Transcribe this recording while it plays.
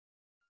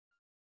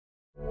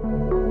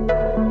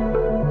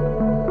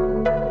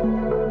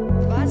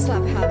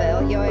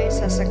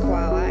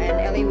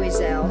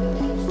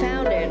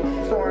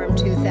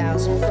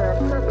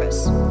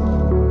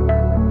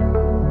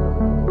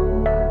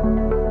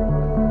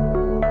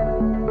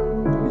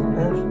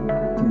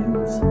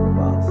of the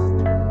past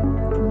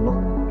from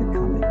not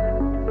becoming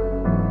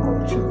our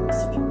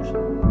children's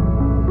future.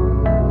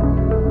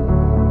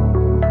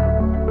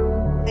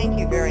 Thank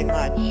you very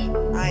much.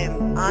 I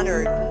am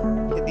honored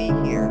to be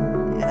here,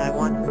 and I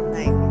want to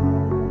thank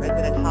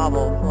President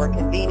Havel for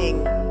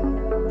convening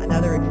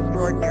another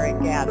extraordinary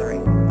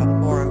gathering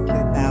of Forum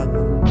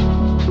 2000.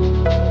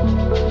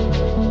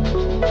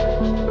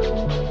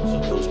 So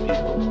those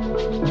people,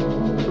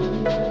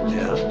 they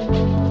are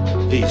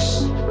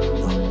peace,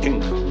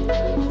 think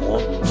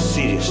more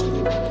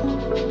seriously,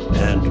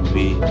 and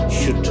we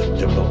should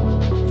develop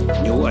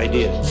new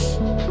ideas,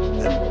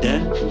 and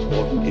then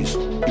important is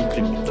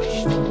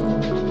implementation.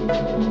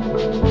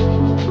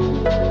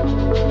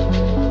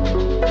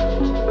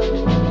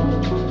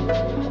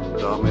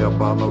 Dámy a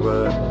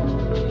pánové,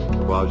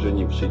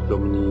 vážení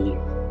přítomní,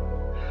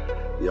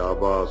 já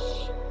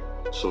vás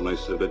co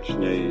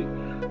nejsrdečněji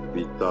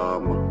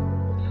vítám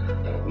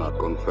na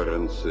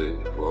konferenci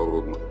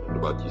Forum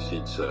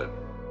 2000.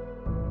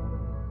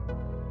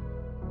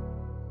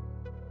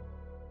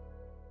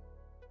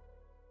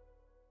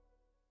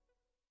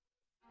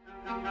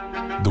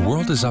 The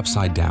world is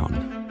upside down.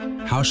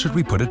 How should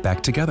we put it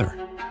back together?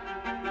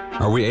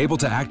 Are we able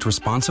to act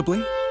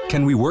responsibly?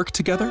 Can we work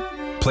together,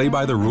 play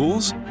by the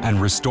rules,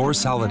 and restore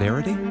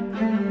solidarity?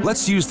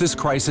 Let's use this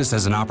crisis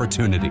as an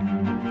opportunity.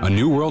 A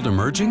new world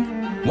emerging?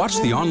 Watch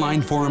the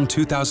online Forum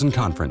 2000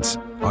 conference,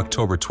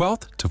 October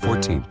 12th to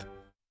 14th.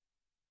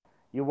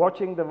 You're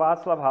watching the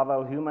Václav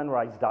Havel Human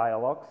Rights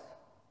Dialogues.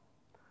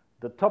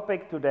 The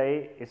topic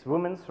today is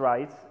women's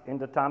rights in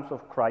the times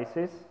of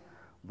crisis,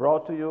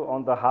 brought to you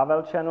on the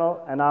Havel channel,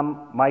 and I'm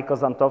Michael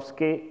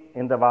Žantovský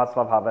in the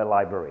Václav Havel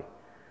Library.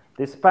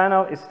 This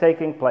panel is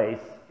taking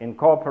place in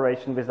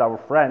cooperation with our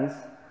friends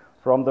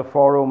from the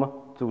Forum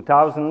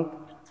 2000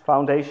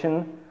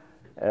 Foundation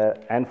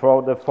and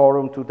for the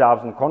Forum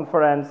 2000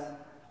 conference,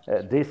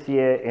 this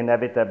year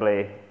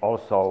inevitably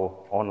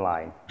also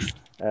online.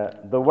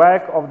 The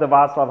work of the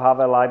Václav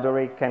Havel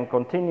Library can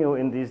continue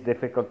in these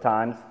difficult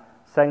times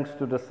thanks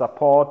to the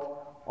support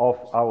of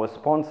our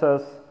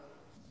sponsors,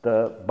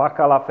 the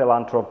Bakala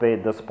Philanthropy,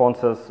 the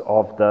sponsors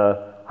of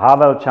the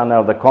Havel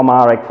channel, the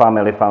Komárek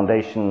Family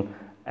Foundation,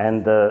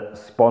 and the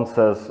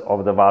sponsors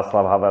of the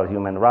Václav Havel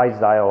Human Rights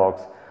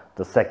Dialogues,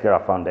 the Secular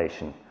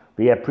Foundation.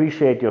 We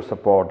appreciate your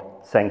support.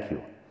 Thank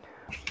you.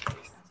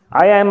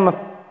 I am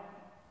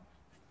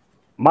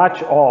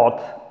much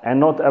awed and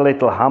not a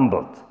little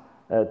humbled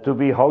to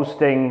be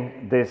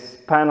hosting this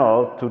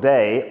panel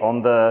today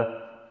on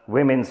the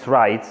women's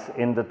rights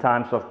in the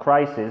times of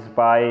crisis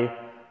by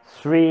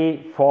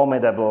three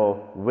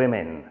formidable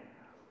women.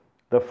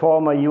 The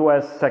former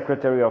US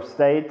Secretary of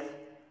State,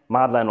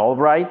 Madeleine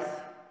Albright,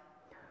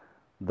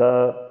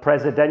 the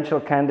presidential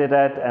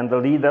candidate and the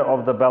leader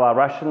of the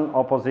Belarusian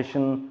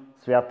opposition,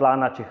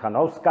 Sviatlana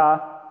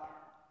Tsikhanouskaya,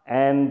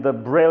 and the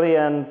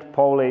brilliant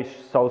Polish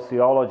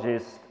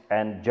sociologist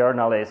and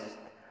journalist,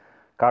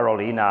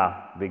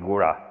 Karolina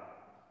Wigura.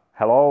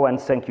 Hello, and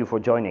thank you for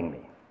joining me.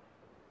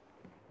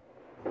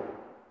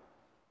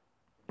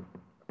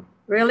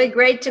 Really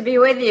great to be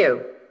with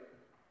you.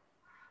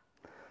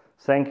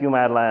 Thank you,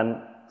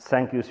 Madeleine.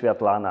 Thank you,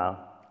 Sviatlana.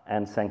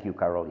 And thank you,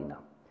 Karolina.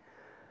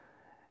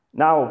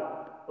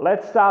 Now,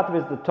 let's start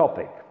with the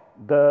topic.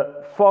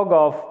 The fog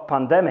of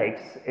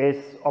pandemics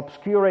is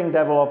obscuring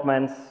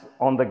developments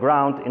on the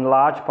ground in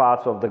large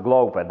parts of the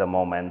globe at the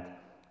moment.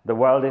 The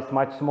world is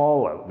much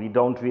smaller. We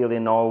don't really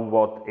know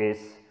what is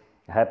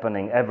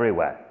happening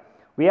everywhere.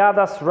 We are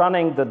thus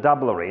running the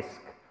double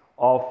risk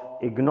of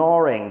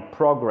ignoring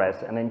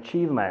progress and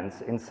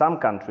achievements in some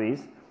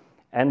countries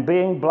and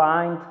being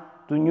blind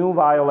to new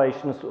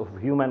violations of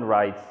human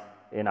rights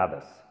in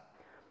others.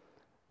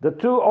 The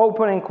two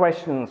opening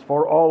questions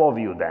for all of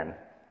you then: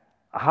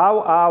 how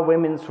are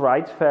women's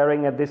rights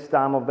faring at this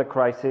time of the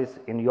crisis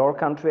in your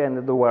country and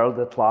in the world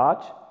at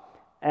large?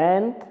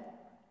 And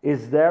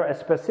is there a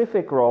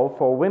specific role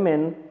for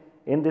women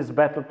in this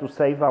battle to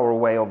save our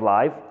way of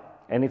life?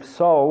 And if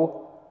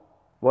so,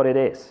 what it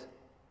is?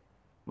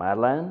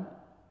 Madeleine?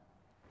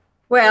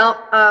 Well,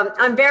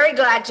 I'm very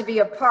glad to be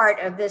a part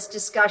of this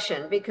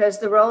discussion because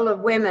the role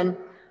of women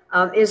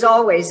is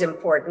always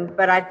important,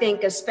 but I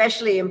think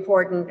especially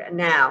important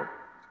now.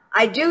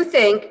 I do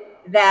think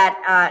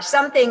that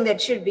something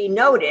that should be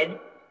noted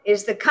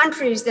is the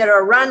countries that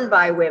are run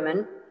by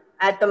women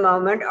at the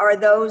moment are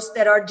those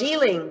that are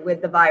dealing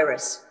with the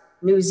virus.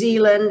 New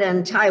Zealand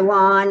and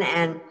Taiwan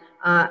and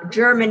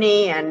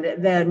Germany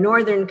and the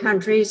northern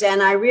countries.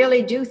 And I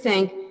really do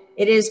think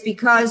it is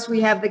because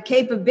we have the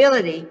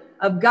capability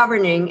of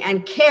governing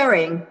and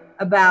caring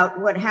about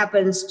what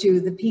happens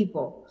to the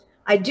people.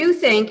 I do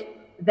think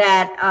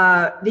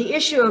that the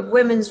issue of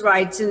women's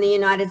rights in the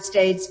United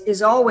States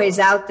is always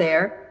out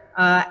there,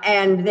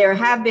 and there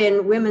have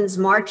been women's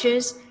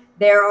marches.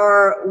 There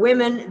are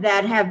women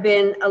that have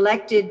been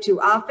elected to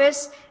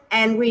office,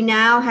 and we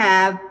now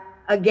have,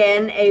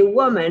 again, a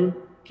woman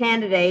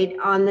candidate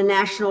on the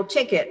national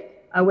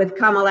ticket with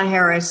Kamala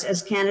Harris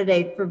as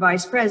candidate for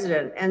vice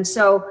president. And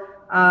so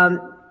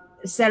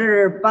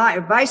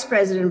Vice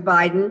President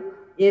Biden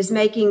is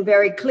making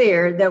very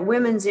clear that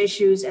women's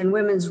issues and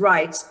women's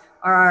rights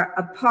are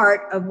a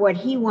part of what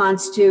he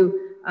wants to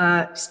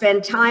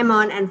spend time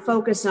on and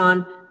focus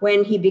on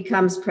when he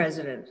becomes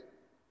president.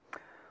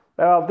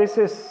 Well, this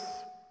is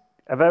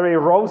a very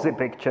rosy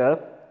picture,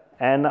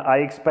 and I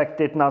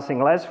expected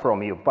nothing less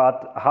from you.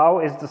 But how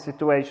is the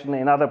situation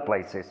in other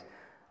places?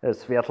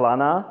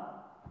 Sviatlana?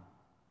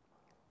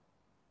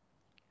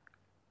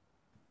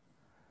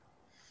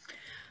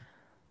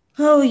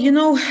 Oh, you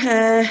know,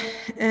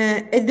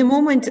 at the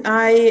moment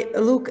I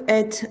look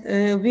at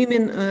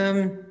women,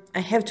 I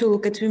have to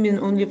look at women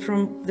only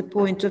from the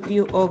point of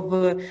view of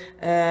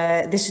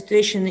the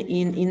situation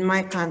in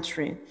my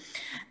country.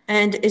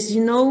 And as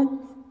you know,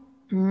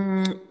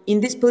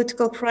 in this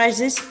political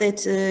crisis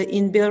that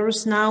in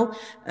Belarus now,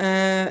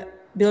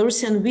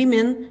 Belarusian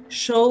women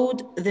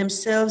showed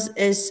themselves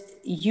as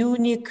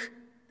unique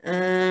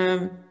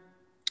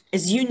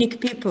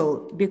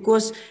people,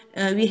 because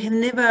we have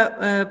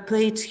never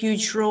played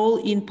huge role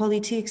in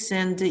politics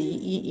and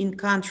in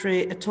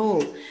country at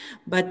all.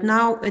 But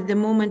now at the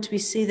moment we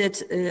see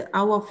that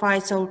our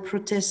fights, our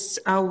protests,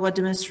 our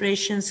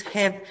demonstrations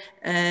have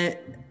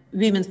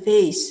women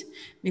face,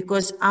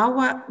 because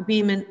our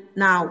women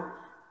now,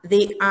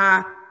 they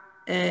are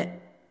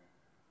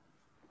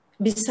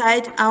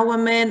beside our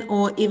men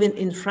or even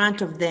in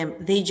front of them.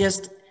 They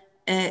just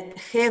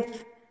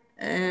have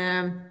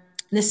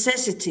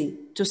necessity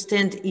to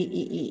stand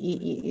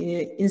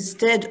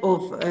instead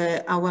of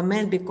our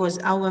men, because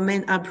our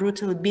men are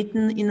brutally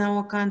beaten in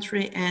our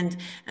country, and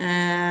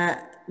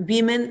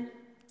women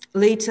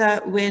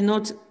later were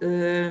not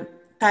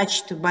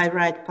touched by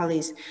right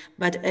police.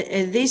 But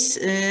at this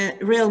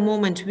real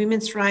moment,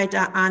 women's rights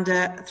are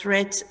under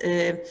threat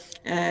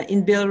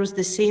in Belarus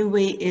the same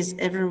way as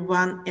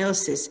everyone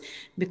else's,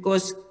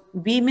 because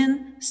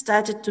women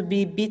started to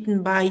be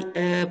beaten by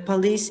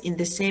police in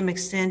the same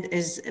extent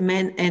as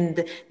men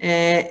and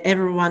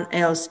everyone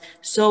else.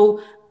 So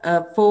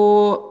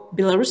for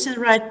Belarusian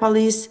right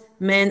police,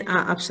 men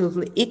are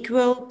absolutely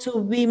equal to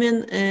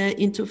women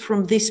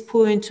from this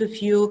point of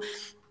view.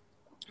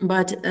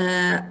 But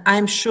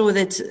I'm sure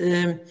that,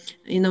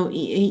 you know,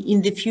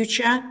 in the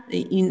future,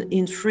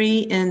 in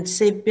free and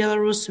safe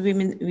Belarus,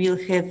 women will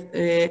have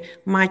a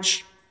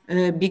much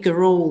bigger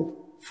role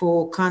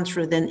for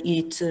country than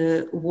it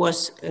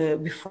was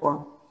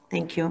before.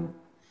 Thank you.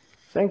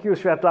 Thank you,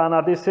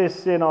 Sviatlana. This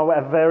is, you know,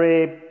 a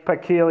very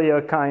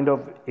peculiar kind of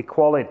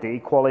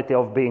equality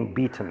of being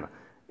beaten.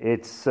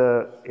 It's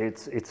a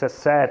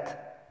sad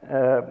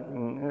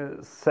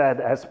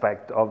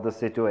aspect of the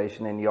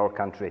situation in your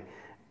country.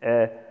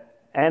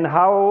 And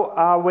how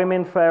are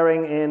women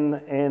faring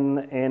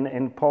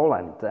in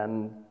Poland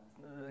and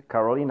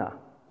Karolina?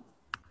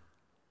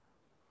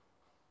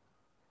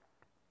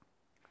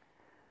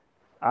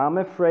 I'm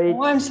afraid.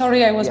 Oh, I'm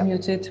sorry, I was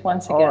muted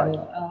once again.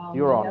 Right.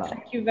 You're on.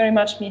 Thank you very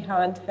much, Michał,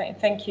 and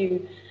thank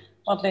you,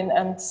 Madeleine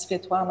and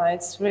Sviatlana.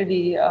 It's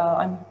really,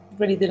 I'm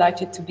really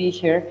delighted to be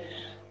here.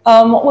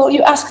 Well,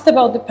 you asked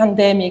about the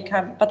pandemic,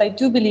 but I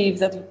do believe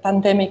that the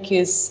pandemic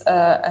is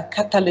a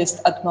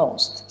catalyst at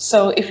most.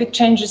 So if it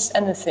changes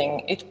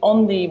anything, it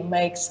only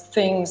makes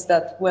things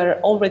that were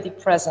already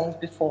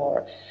present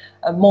before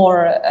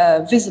more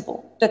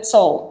visible. That's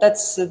all.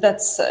 That's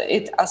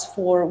it as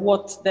for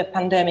what the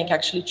pandemic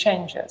actually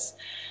changes.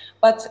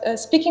 But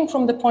speaking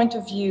from the point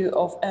of view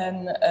of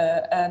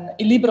an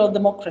illiberal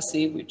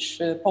democracy,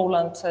 which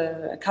Poland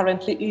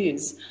currently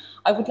is,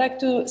 I would like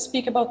to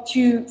speak about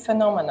two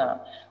phenomena.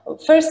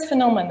 First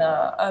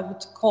phenomena I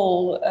would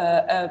call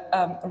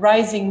a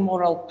rising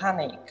moral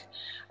panic.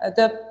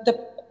 The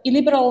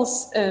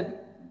illiberals,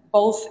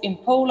 both in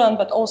Poland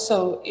but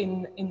also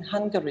in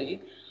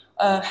Hungary,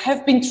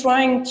 have been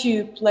trying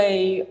to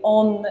play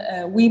on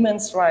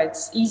women's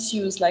rights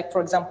issues, like,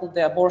 for example,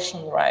 the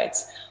abortion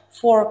rights,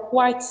 for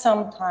quite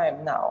some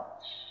time now.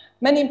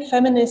 Many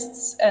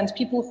feminists and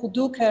people who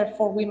do care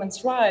for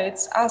women's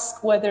rights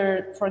ask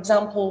whether, for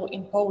example,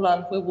 in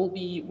Poland, we will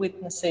be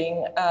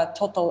witnessing a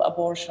total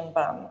abortion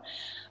ban.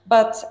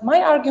 But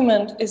my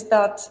argument is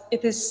that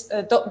it is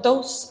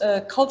those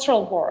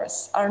cultural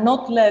wars are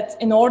not led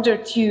in order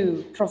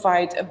to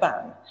provide a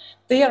ban.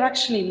 They are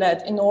actually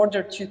led in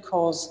order to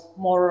cause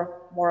more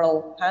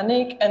moral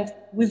panic, and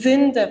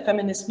within the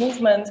feminist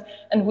movement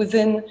and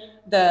within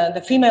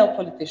the female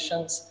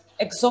politicians,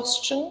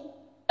 exhaustion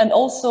and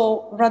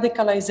also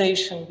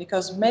radicalization,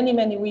 because many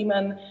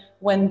women,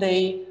 when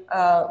they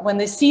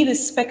see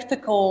this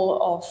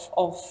spectacle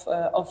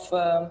of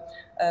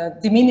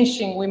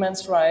diminishing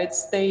women's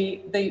rights,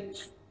 they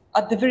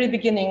at the very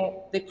beginning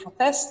they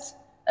protest,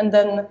 and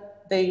then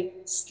they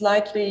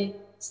slightly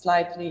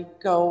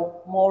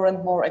go more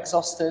and more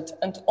exhausted,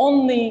 and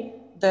only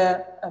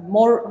the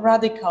more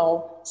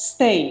radical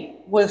stay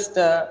with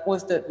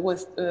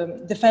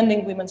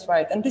defending women's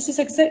rights. And this is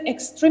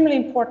extremely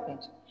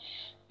important,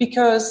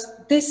 because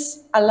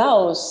this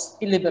allows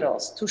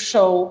illiberals to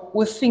show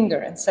with finger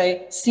and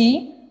say,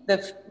 see,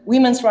 the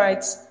women's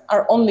rights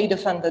are only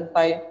defended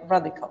by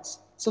radicals.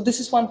 So this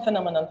is one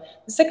phenomenon.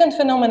 The second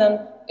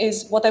phenomenon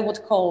is what I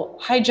would call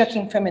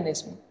hijacking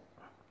feminism.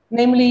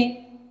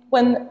 Namely,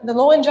 when the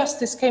Law and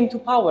Justice came to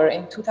power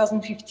in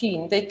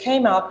 2015, they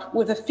came up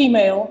with a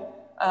female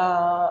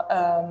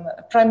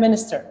prime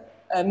minister,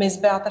 Ms.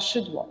 Beata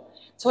Szydło.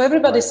 So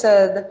everybody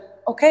said,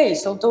 okay,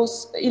 so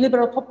those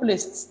illiberal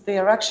populists, they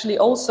are actually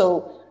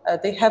also,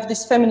 they have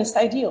these feminist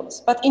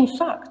ideals. But in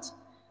fact,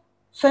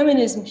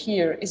 feminism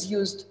here is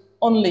used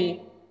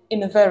only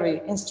in a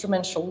very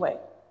instrumental way.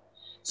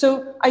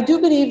 So I do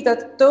believe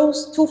that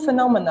those two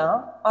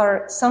phenomena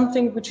are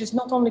something which is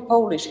not only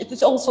Polish, it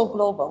is also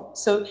global.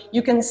 So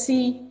you can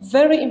see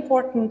very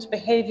important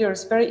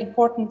behaviors, very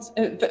important,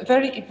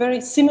 very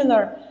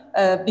similar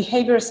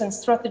behaviors and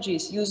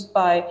strategies used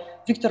by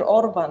Viktor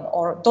Orban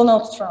or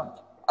Donald Trump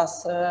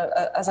as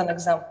an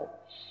example.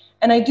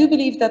 And I do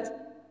believe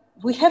that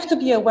we have to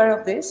be aware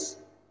of this,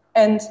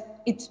 and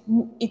it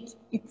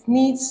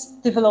needs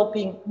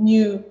developing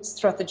new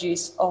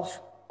strategies of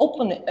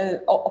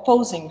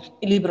opposing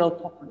illiberal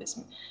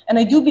populism. And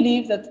I do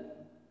believe that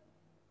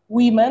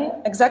women,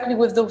 exactly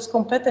with those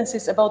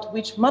competencies about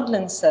which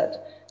Madeleine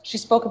said, she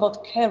spoke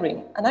about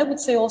caring, and I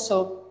would say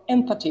also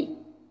empathy.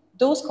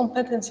 Those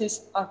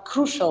competencies are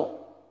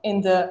crucial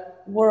in the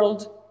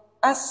world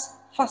as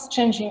fast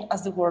changing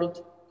as the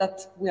world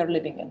that we are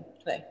living in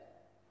today.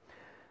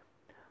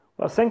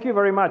 Well, thank you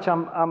very much.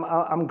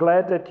 I'm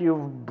glad that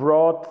you've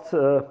brought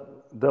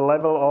the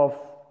level of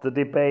the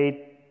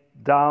debate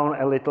down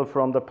a little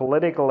from the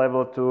political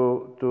level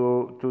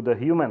to the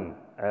human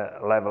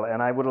level,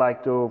 and I would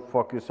like to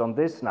focus on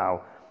this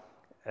now.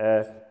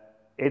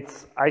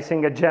 It's, I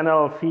think, a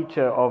general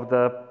feature of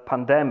the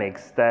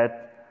pandemics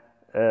that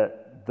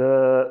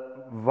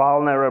the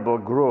vulnerable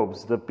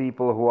groups, the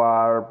people who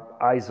are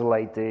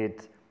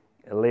isolated,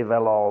 live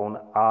alone,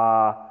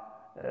 are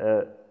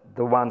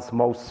the ones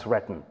most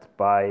threatened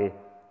by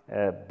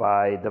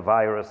the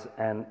virus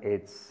and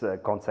its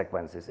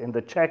consequences. In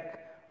the Czech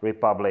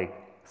Republic,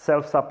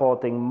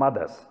 self-supporting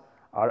mothers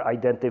are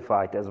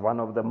identified as one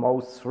of the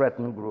most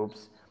threatened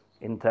groups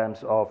in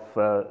terms of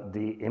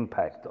the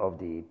impact of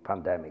the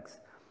pandemics.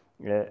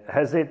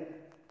 Has it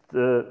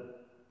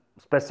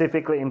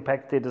specifically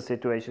impacted the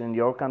situation in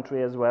your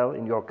country as well,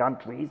 in your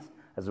countries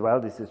as well?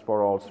 This is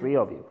for all three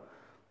of you.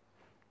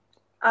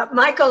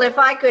 Michael, if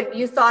I could,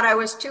 you thought I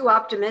was too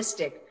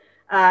optimistic.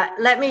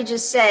 Let me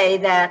just say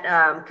that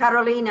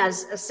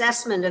Karolina's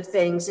assessment of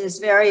things is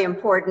very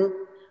important.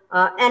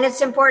 And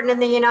it's important in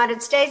the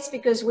United States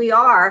because we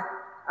are,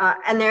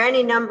 and there are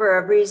any number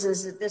of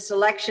reasons that this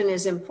election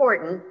is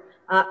important,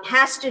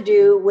 has to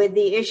do with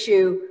the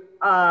issue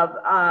of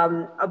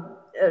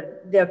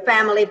the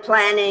family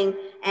planning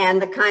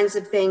and the kinds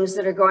of things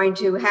that are going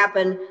to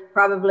happen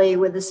probably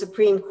with the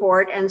Supreme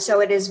Court. And so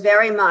it is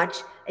very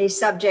much a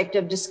subject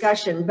of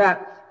discussion.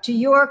 But to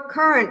your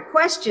current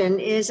question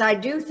is, I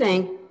do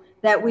think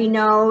that we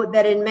know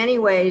that in many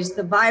ways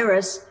the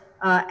virus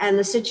and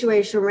the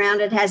situation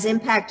around it has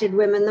impacted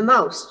women the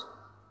most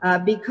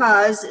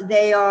because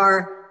they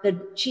are the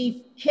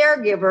chief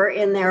caregiver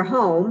in their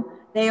home.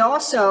 They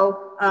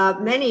also,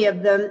 many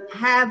of them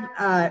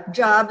have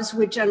jobs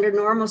which under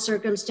normal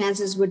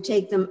circumstances would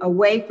take them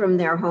away from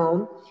their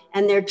home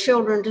and their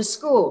children to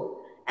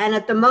school. And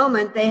at the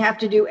moment, they have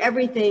to do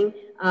everything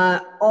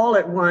all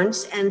at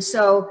once. And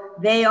so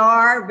they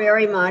are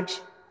very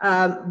much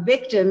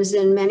victims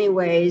in many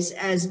ways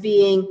as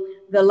being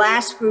the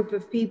last group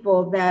of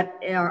people that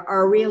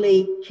are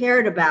really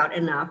cared about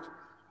enough.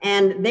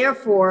 And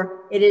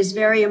therefore, it is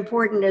very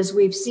important, as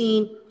we've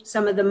seen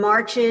some of the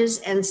marches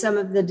and some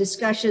of the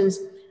discussions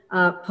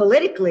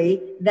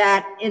politically,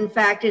 that in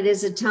fact, it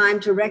is a time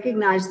to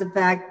recognize the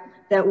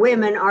fact that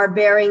women are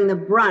bearing the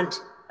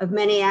brunt of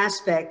many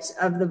aspects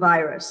of the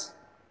virus.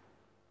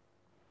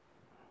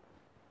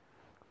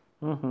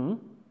 Mm-hmm.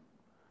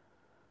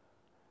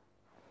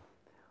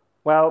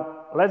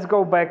 Well, let's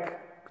go back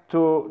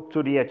to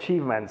the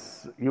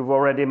achievements. You've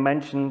already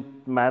mentioned,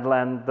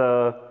 Madeleine,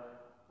 the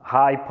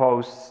high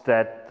posts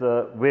that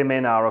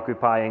women are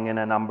occupying in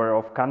a number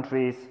of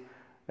countries.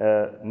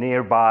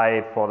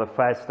 Nearby, for the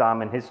first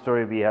time in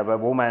history, we have a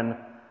woman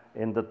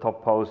in the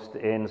top post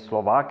in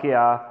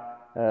Slovakia.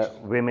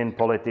 Women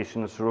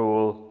politicians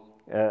rule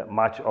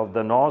much of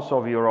the north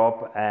of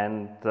Europe,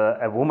 and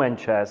a woman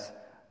chairs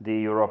the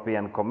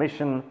European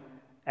Commission,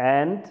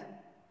 and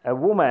a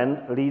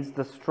woman leads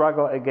the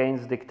struggle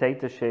against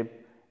dictatorship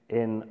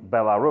in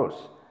Belarus.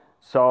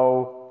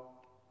 So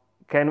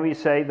can we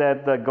say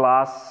that the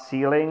glass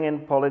ceiling in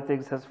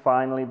politics has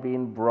finally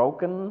been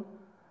broken?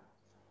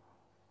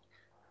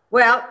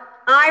 Well,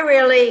 I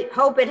really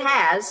hope it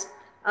has,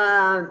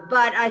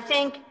 but I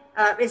think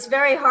it's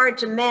very hard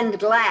to mend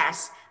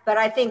glass. But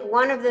I think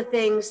one of the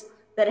things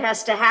that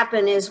has to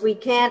happen is we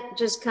can't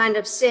just kind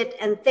of sit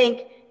and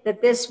think that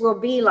this will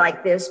be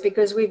like this,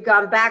 because we've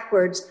gone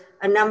backwards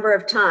a number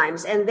of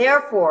times. And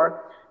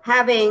therefore,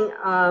 having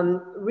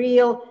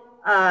real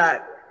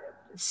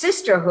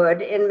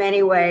sisterhood in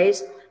many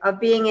ways of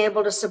being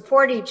able to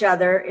support each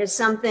other is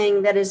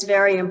something that is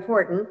very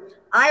important.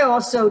 I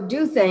also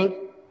do think,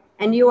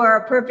 and you are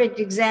a perfect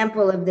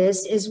example of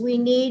this, is we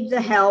need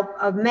the help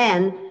of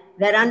men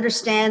that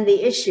understand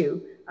the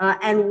issue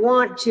and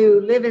want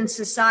to live in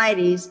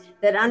societies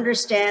that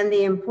understand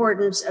the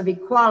importance of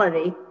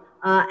equality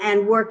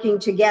and working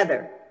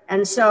together.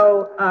 And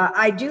so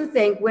I do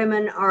think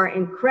women are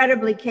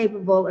incredibly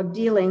capable of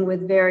dealing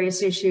with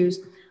various issues.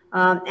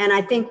 And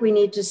I think we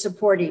need to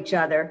support each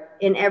other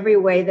in every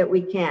way that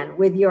we can,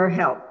 with your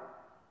help.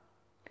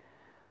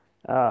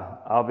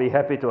 I'll be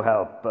happy to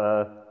help.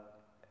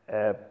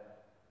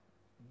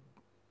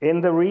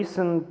 In the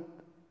recent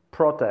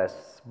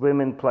protests,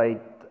 women played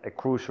a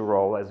crucial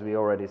role, as we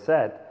already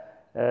said,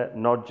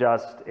 not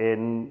just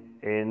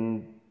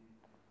in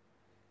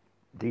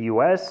the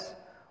US,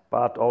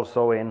 but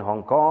also in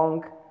Hong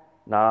Kong,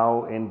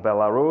 now in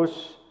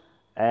Belarus,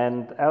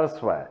 and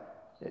elsewhere.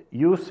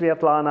 You,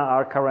 Sviatlana,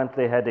 are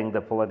currently heading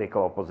the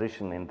political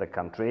opposition in the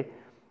country,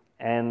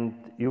 and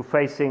you're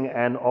facing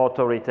an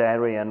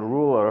authoritarian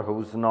ruler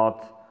who's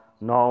not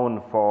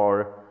known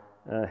for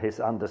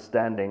his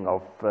understanding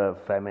of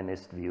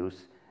feminist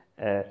views.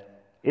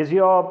 Is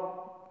your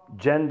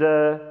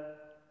gender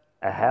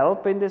a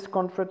help in this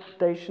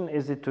confrontation?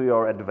 Is it to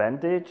your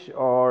advantage,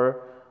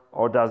 or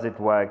does it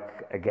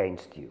work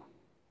against you?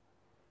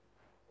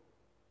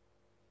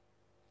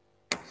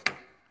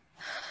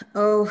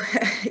 Oh,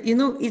 you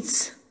know,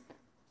 it's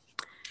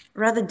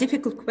rather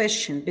difficult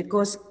question,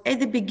 because at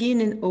the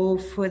beginning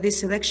of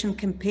this election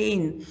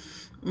campaign,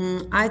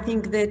 I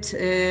think that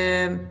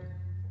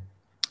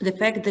the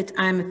fact that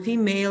I'm a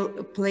female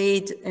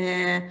played,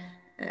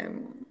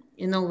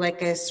 you know,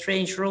 like a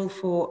strange role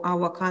for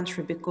our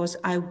country, because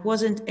I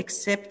wasn't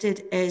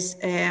accepted as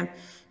a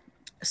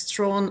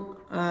strong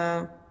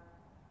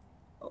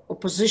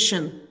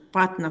opposition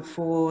partner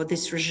for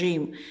this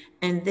regime.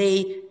 And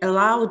they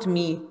allowed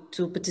me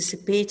to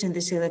participate in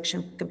this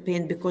election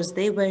campaign because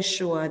they were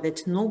sure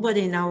that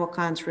nobody in our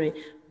country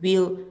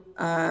will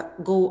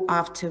go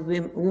after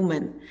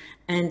women.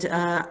 And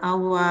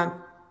our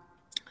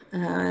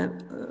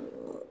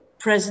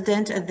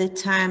president at the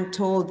time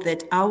told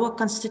that our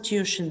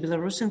constitution,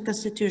 Belarusian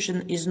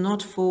constitution, is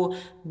not for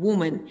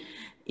women.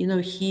 You know,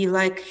 he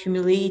like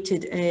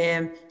humiliated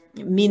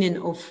meaning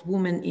of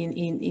woman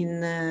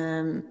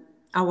in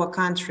our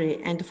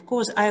country. And of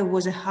course, I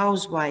was a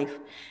housewife,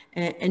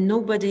 and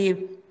nobody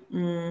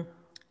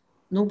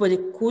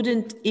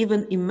couldn't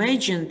even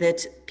imagine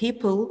that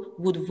people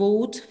would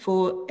vote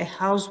for a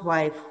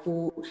housewife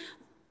who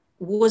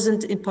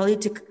wasn't in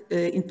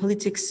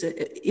politics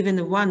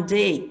even one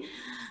day.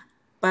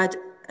 But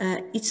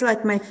it's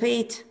like my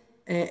fate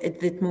at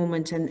that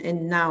moment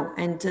and now.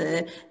 And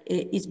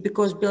it's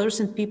because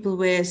Belarusian people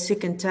were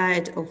sick and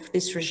tired of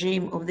this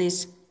regime, of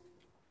this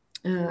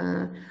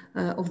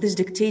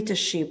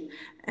dictatorship,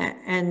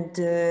 and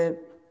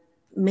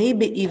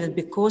maybe even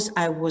because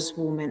I was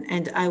woman,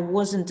 and I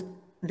wasn't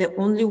the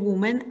only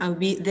woman.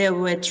 There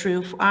were three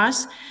of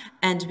us,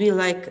 and we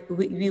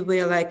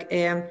were like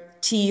a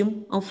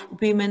team of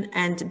women,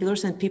 and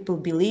Belarusian people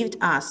believed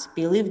us,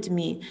 believed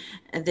me,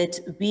 that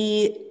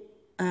we,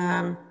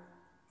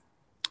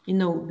 you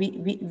know,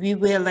 we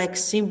were like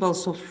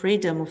symbols of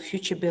freedom, of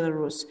future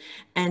Belarus.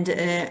 And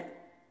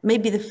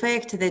maybe the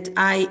fact that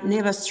I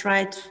never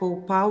strived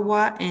for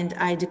power, and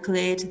I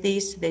declared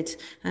this, that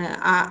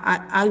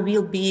I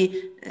will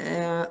be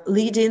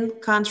leading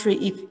country,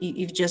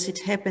 if just it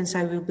happens,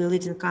 I will be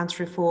leading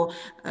country for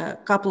a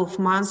couple of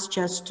months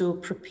just to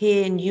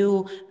prepare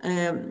new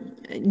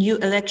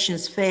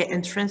elections, fair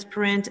and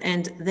transparent,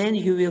 and then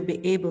you will be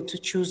able to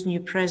choose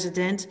new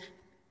president.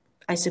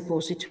 I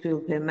suppose it will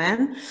be a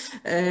man,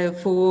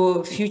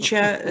 for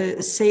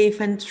future safe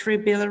and free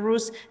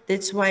Belarus.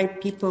 That's why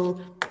people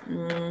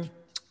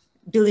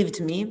believed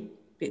me,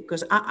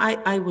 because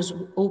I was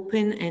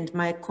open and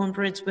my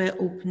comrades were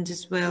open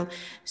as well.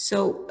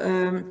 So,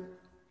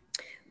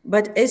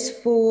 but as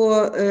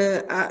for,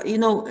 you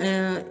know,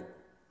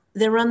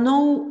 there are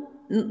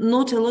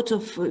not a lot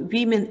of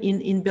women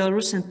in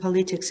Belarusian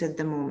politics at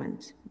the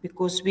moment,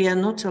 because we are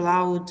not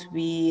allowed.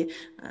 We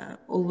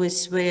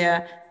always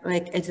were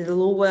like at the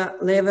lower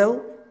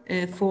level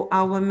for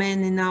our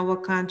men in our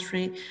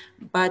country.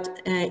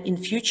 But in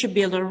future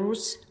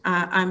Belarus,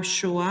 I'm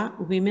sure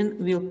women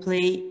will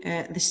play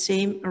the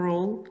same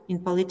role in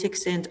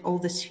politics and all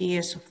the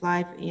spheres of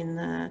life in,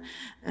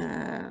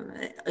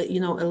 you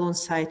know,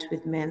 alongside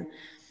with men.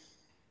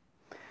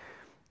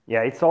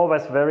 Yeah, it's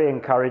always very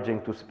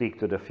encouraging to speak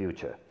to the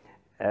future.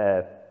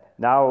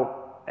 Now,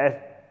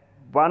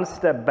 one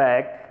step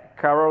back,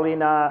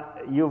 Karolina,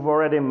 you've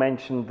already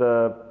mentioned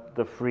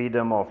the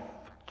freedom of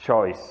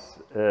choice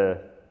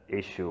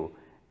issue.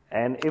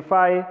 And if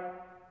I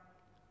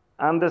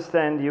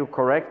understand you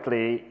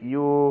correctly,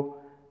 you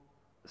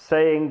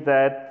saying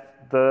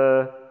that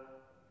the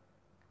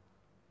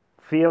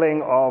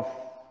feeling of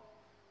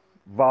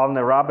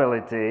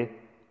vulnerability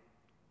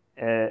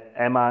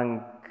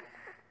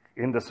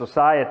in the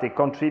society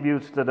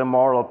contributes to the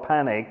moral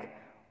panic,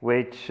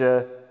 which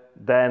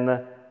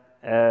then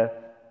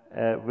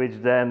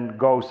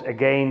goes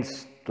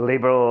against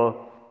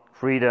liberal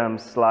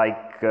freedoms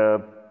like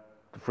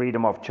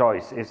freedom of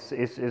choice.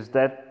 Is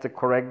that the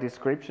correct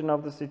description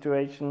of the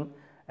situation?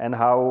 And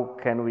how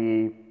can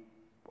we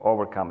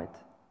overcome it?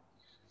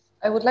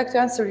 I would like to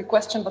answer your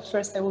question, but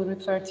first I will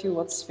refer to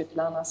what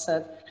Sviatlana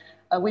said.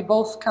 We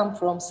both come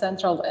from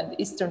Central and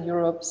Eastern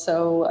Europe,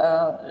 so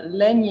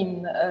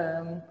Lenin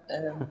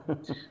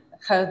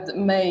had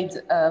made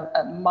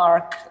a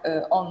mark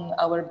on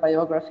our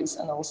biographies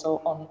and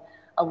also on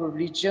our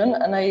region.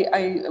 And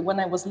when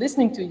I was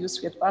listening to you,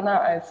 Sviatlana,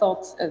 I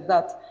thought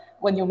that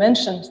when you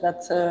mentioned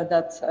that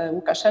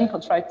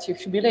Lukashenko tried to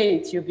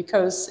humiliate you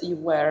because you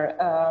were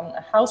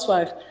a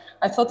housewife,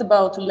 I thought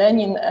about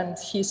Lenin and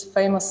his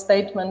famous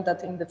statement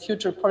that in the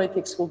future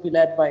politics will be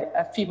led by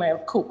a female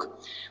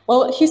cook.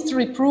 Well,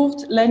 history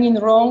proved Lenin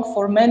wrong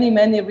for many,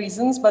 many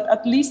reasons, but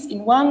at least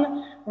in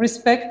one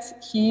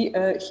respect, he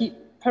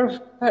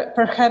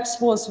perhaps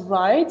was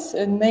right,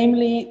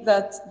 namely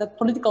that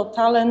political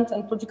talent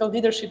and political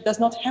leadership does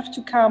not have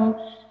to come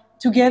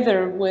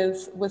together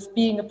with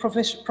being a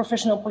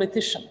professional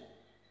politician.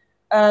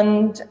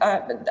 And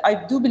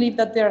I do believe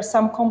that there are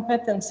some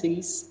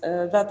competencies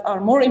that are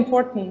more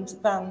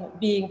important than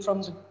being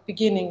from the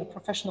beginning a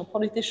professional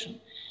politician.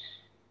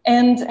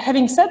 And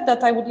having said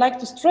that, I would like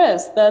to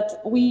stress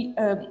that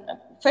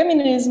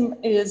feminism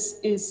is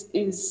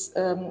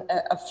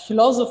a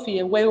philosophy,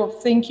 a way of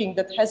thinking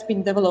that has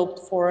been developed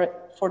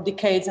for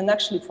decades and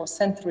actually for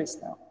centuries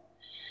now.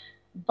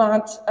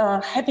 But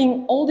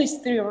having all this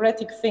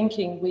theoretic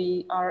thinking,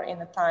 we are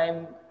in a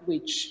time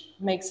which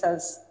makes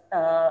us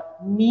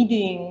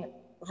needing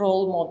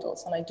role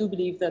models. And I do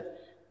believe that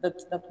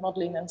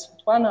Madeleine and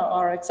Sviatlana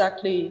are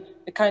exactly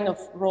the kind of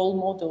role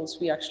models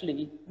we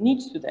actually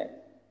need today.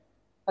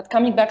 But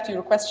coming back to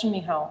your question,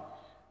 Michał,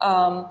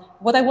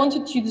 what I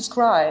wanted to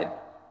describe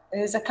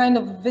is a kind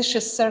of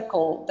vicious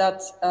circle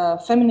that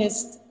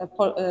feminist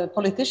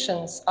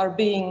politicians are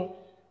being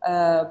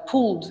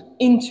pulled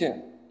into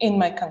in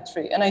my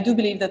country. And I do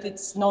believe that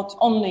it's not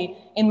only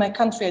in my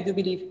country, I do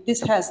believe this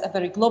has a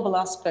very global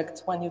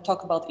aspect when you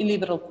talk about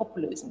illiberal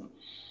populism.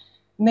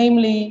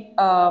 Namely,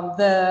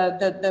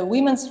 the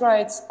women's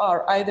rights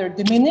are either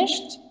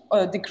diminished,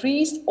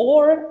 decreased,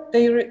 or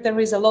there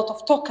is a lot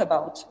of talk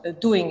about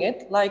doing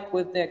it, like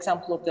with the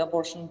example of the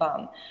abortion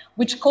ban,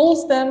 which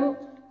calls them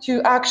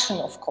to action,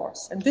 of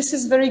course. And this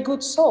is very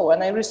good so,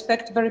 and I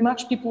respect very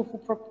much people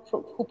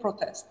who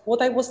protest.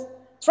 What I was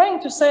trying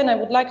to say, and I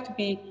would like to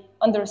be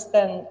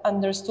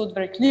understood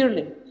very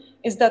clearly,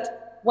 is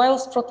that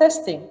whilst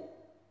protesting,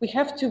 we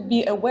have to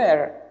be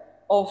aware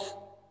of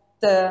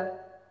the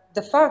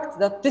fact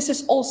that this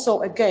is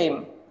also a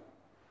game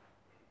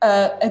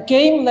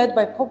led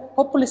by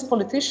populist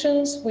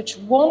politicians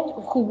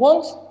who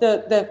want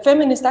the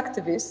feminist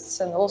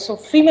activists and also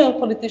female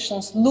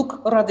politicians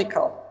look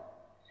radical.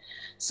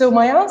 So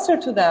my answer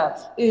to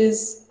that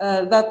is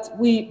that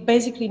we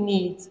basically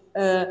need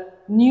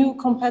new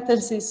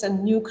competencies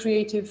and new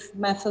creative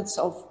methods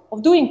of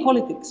doing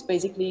politics,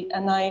 basically.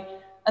 And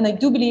I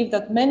do believe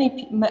that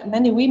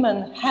many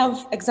women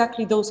have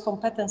exactly those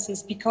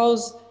competencies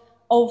because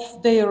of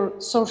their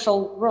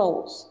social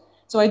roles.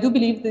 So I do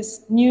believe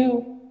this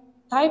new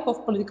type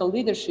of political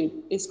leadership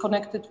is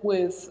connected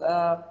with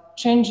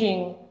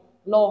changing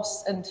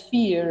loss and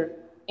fear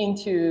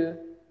into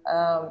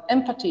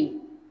empathy,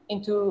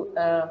 into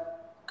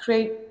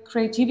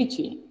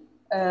creativity,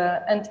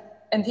 and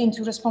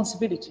into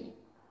responsibility.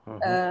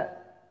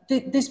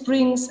 Mm-hmm. This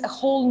brings a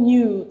whole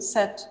new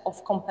set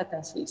of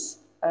competencies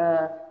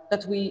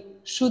that we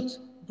should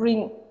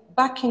bring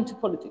back into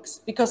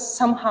politics, because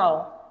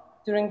somehow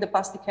during the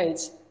past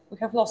decades we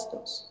have lost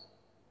those.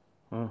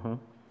 Mm-hmm.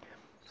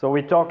 So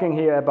we're talking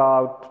here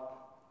about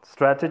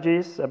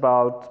strategies,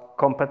 about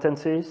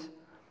competencies,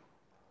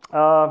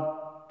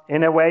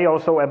 in a way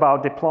also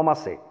about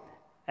diplomacy.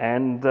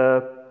 And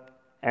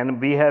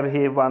we have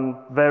here one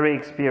very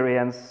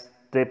experienced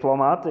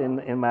diplomat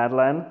in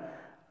Madeleine,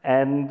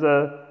 and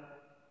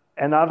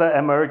another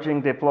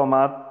emerging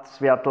diplomat,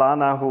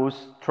 Sviatlana,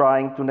 who's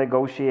trying to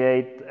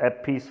negotiate a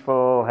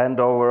peaceful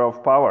handover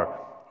of power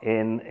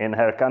in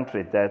her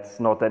country. That's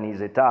not an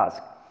easy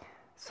task.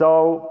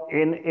 So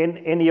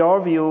in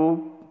your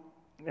view,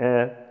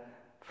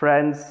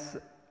 friends,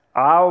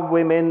 are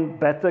women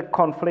better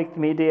conflict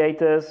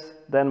mediators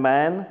than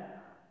men?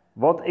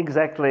 What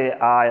exactly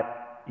are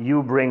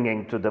you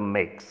bringing to the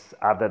mix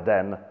other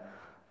than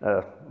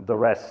the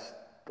rest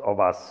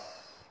of us,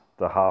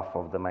 the half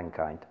of the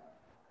mankind?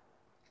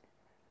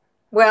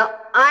 Well,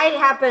 I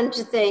happen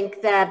to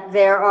think that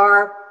there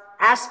are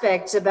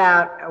aspects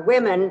about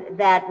women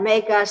that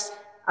make us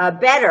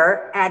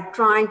better at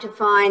trying to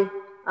find,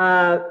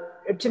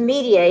 to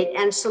mediate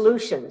and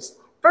solutions.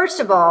 First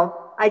of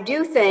all, I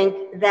do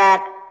think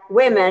that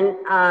women,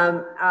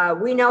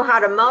 we know how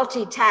to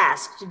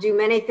multitask, to do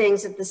many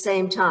things at the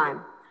same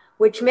time,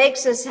 which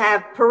makes us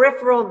have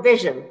peripheral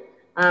vision.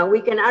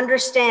 We can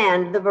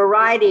understand the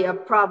variety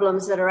of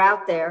problems that are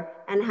out there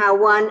and how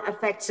one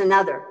affects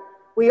another.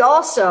 We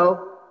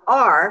also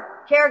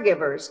are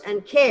caregivers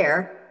and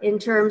care in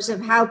terms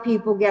of how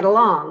people get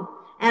along,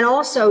 and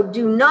also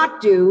do not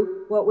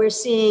do what we're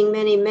seeing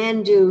many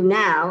men do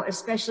now,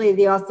 especially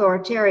the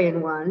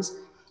authoritarian ones,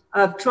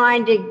 of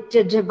trying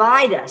to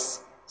divide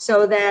us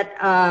so that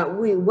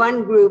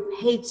one group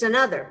hates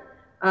another.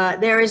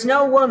 There is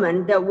no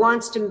woman that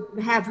wants to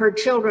have her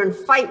children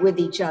fight with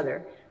each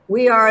other.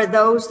 We are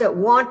those that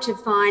want to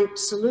find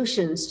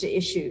solutions to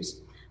issues.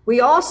 We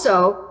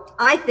also,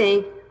 I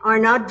think, are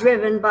not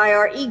driven by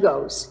our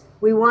egos.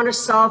 We want to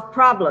solve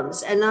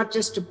problems and not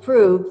just to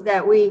prove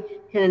that we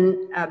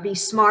can be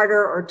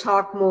smarter or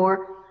talk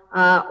more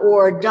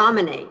or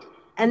dominate.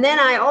 And then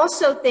I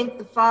also think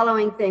the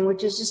following thing,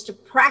 which is just a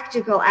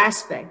practical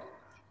aspect.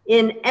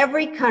 In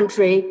every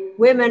country,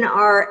 women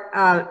are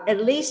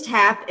at least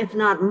half, if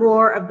not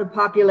more, of the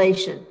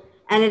population.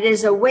 And it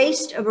is a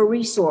waste of a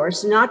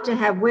resource not to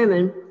have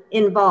women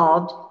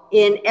involved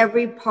in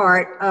every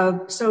part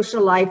of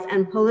social life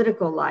and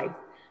political life.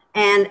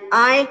 And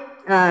I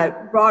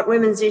brought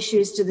women's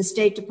issues to the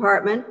State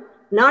Department,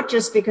 not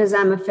just because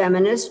I'm a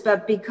feminist,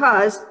 but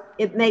because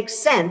it makes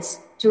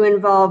sense to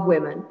involve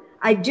women.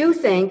 I do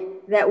think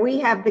that we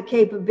have the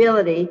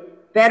capability,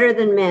 better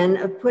than men,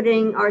 of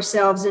putting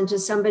ourselves into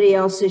somebody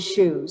else's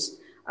shoes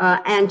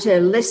and to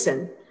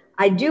listen.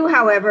 I do,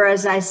 however,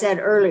 as I said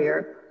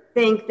earlier,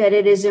 think that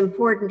it is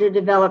important to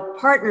develop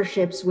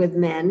partnerships with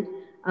men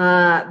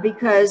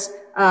because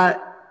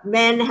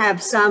men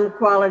have some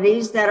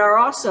qualities that are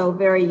also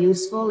very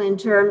useful in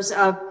terms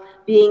of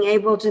being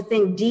able to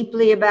think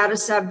deeply about a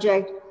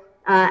subject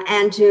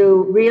and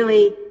to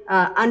really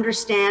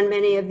understand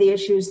many of the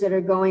issues that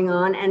are going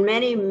on. And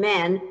many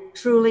men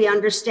truly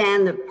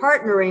understand that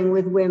partnering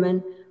with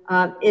women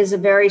is a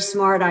very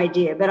smart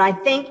idea. But I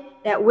think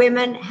that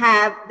women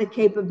have the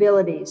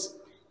capabilities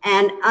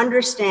and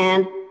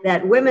understand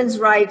that women's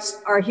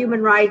rights are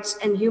human rights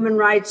and human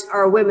rights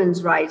are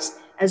women's rights,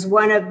 as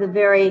one of the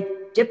very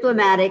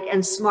diplomatic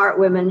and smart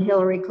women,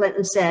 Hillary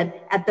Clinton, said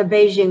at the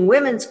Beijing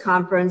Women's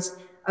Conference,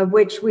 of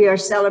which we are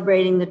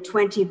celebrating the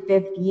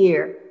 25th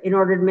year, in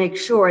order to make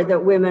sure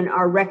that women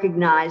are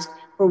recognized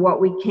for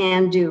what we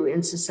can do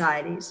in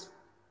societies.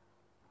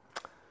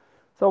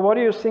 So what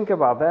do you think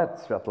about that,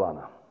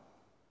 Sviatlana?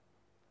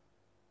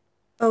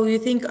 Oh, you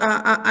think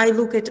I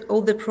look at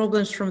all the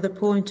problems from the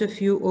point of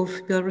view of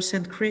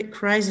Belarusian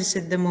crisis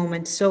at the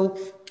moment. So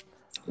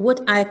what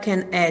I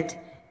can add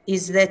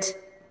is that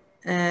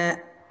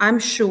I'm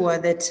sure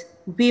that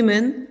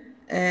women,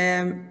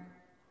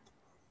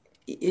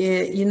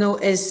 you know,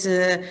 as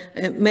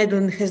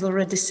Madeleine has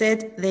already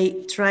said, they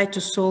try to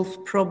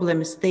solve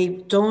problems. They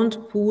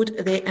don't put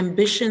their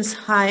ambitions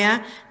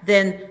higher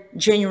than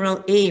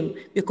general aim,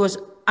 because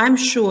I'm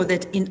sure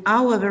that in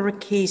our very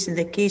case, in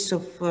the case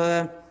of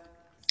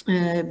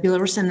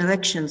Belarusian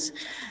elections,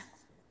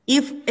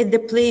 if at the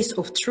place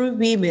of true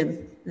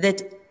women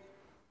that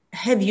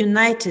have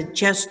united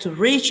just to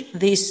reach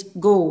this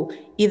goal,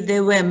 if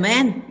there were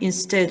men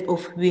instead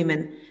of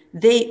women,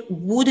 they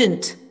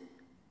wouldn't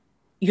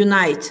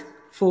unite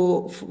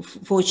for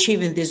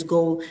achieving this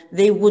goal.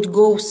 They would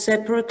go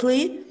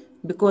separately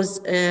because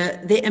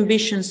their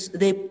ambitions,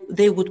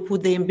 they would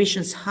put their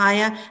ambitions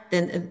higher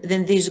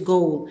than this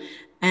goal.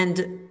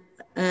 And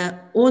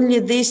only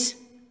this,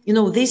 you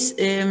know, this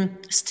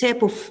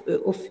step of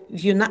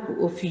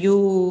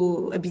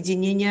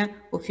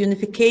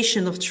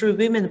unification of true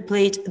women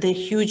played the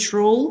huge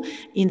role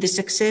in the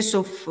success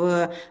of,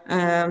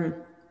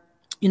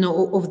 you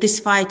know, of this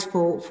fight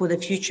for the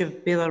future of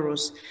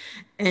Belarus.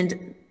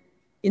 And,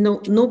 you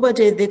know,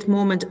 nobody at that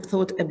moment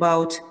thought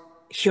about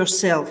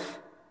herself.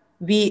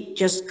 We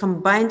just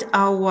combined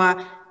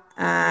our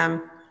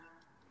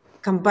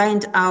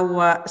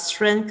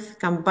strength,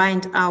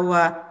 combined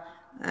our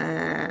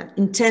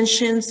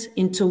intentions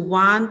into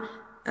one,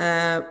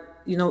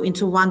 you know,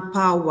 into one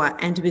power,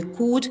 and we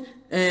could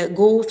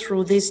go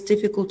through these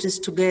difficulties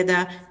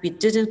together. We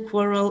didn't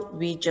quarrel.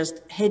 We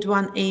just had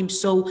one aim.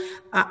 So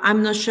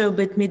I'm not sure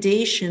about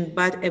mediation,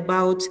 but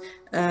about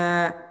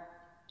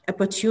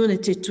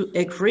opportunity to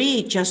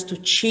agree just to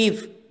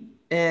achieve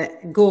a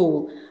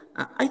goal.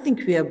 I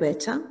think we are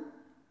better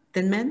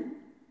than men.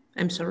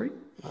 I'm sorry.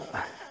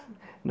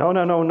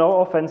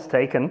 No offense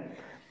taken,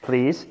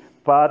 please.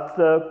 But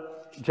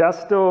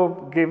just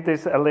to give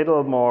this a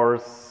little more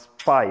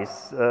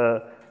spice,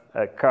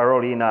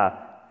 Karolina,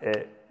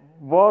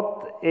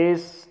 what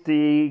is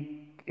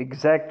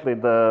exactly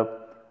the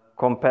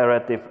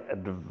comparative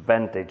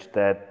advantage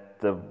that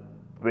the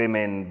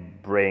women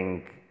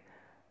bring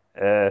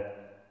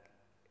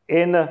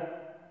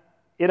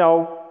you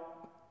know,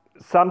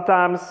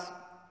 sometimes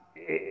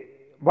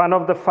one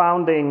of the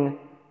founding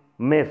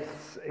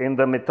myths in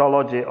the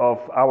mythology of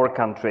our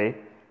country,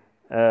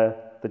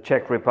 the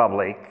Czech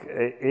Republic,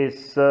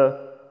 is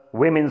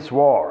women's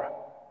war.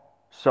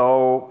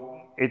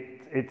 So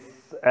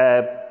it's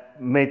a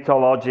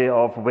mythology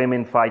of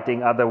women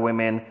fighting other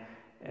women.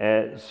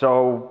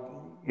 So,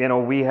 you know,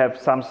 we have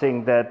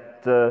something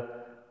that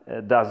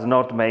does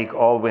not make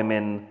all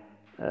women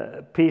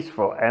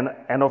peaceful.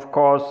 And of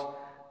course,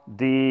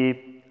 the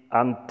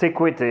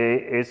antiquity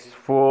is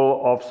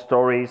full of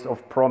stories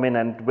of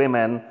prominent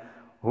women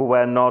who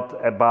were not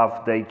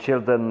above their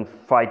children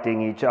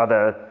fighting each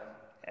other,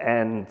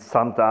 and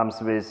sometimes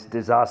with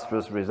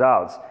disastrous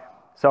results.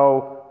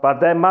 So, but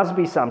there must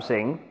be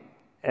something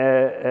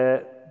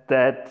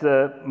that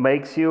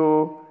makes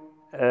you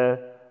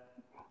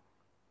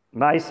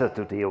nicer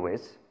to deal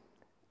with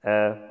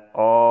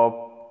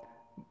or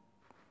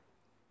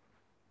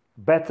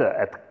better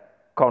at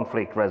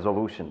conflict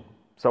resolution?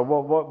 So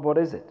what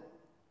is it?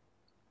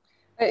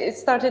 I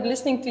started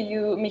listening to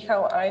you,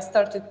 Michał. I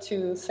started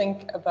to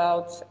think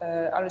about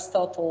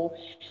Aristotle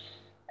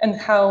and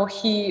how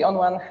he, on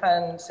one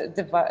hand,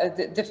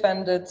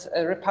 defended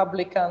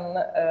Republican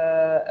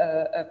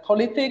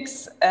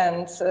politics,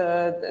 and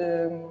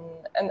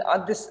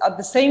at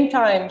the same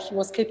time, he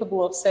was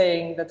capable of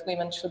saying that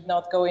women should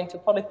not go into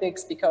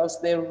politics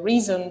because their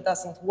reason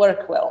doesn't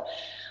work well.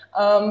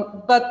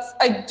 But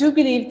I do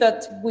believe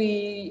that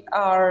we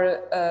are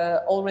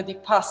already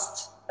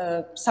past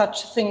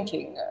such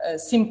thinking.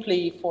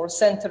 Simply for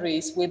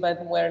centuries,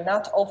 women were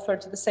not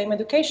offered the same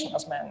education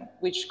as men,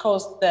 which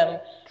caused them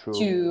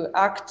to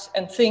act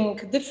and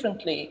think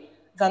differently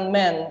than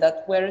men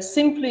that were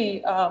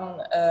simply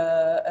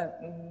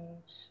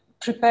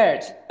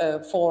prepared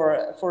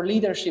for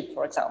leadership,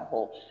 for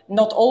example.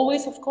 Not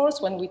always, of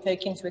course, when we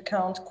take into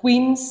account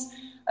queens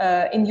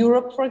in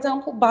Europe, for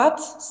example, but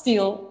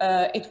still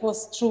it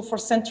was true for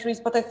centuries.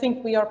 But I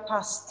think we are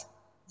past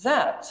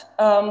that.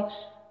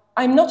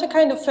 I'm not a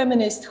kind of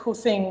feminist who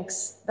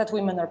thinks that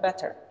women are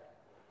better.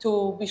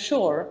 To be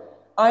sure,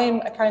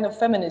 I'm a kind of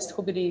feminist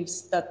who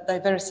believes that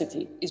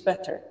diversity is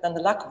better than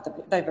the lack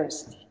of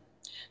diversity.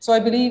 So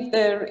I believe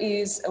there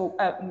is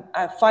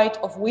a fight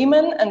of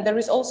women, and there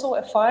is also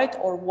a fight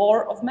or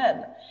war of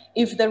men.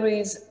 If there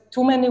is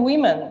too many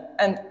women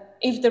and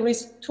if there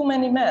is too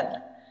many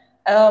men,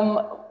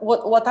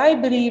 what I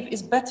believe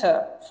is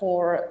better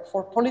for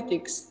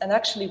politics, and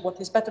actually what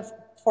is better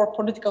for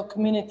political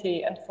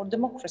community and for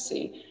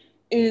democracy,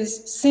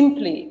 is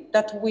simply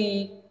that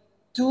we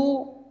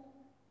do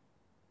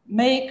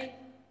make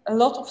a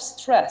lot of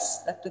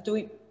stress, that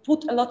we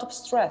put a lot of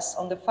stress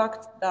on the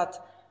fact that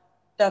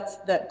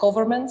the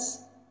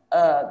governments,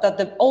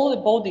 all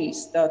the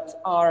bodies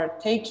that are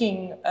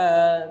taking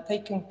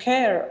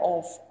care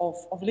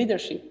of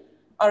leadership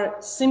are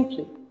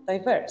simply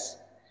diverse.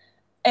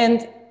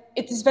 And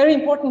it is very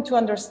important to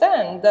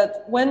understand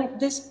that when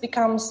this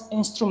becomes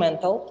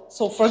instrumental,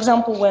 so for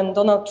example, when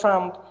Donald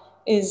Trump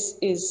is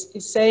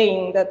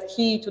saying that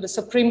he to the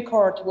Supreme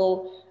Court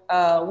will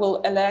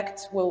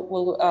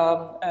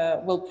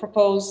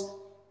propose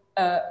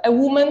a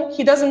woman,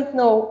 he doesn't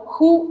know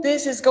who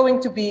this is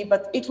going to be,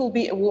 but it will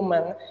be a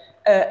woman,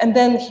 and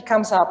then he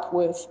comes up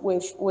with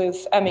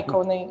Amy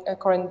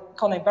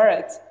Coney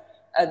Barrett.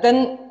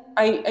 Then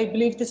I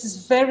believe this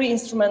is very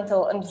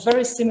instrumental and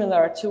very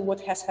similar to what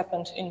has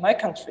happened in my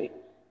country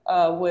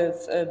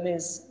with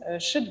Ms.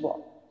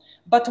 Szydło.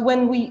 But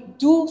when we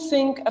do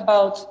think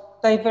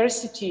about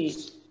diversity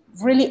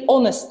really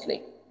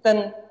honestly,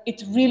 then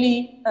it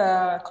really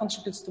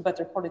contributes to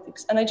better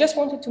politics. And I just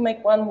wanted to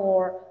make one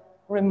more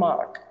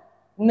remark,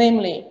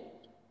 namely,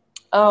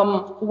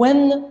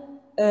 when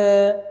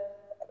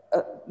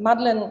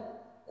Madeleine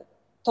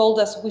told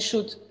us we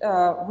should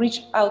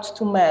reach out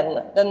to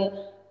men, then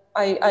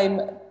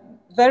I'm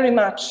very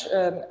much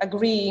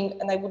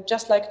agreeing, and I would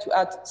just like to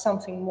add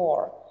something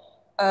more.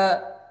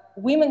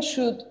 Women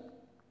should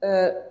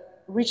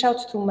reach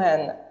out to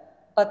men,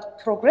 but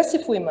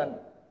progressive women,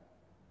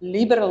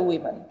 liberal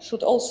women,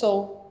 should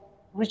also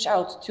reach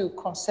out to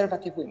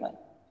conservative women.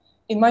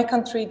 In my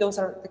country, those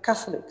are the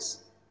Catholics,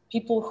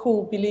 people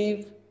who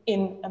believe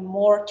in a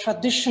more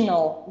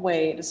traditional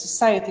way the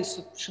society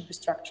should be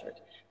structured.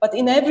 But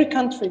in every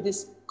country,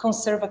 this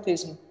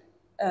conservatism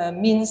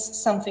means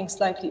something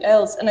slightly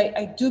else. And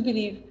I do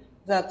believe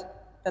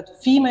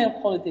that female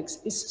politics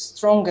is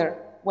stronger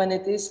when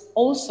it is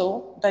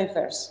also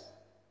diverse.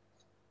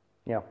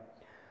 Yeah.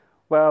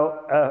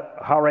 Well,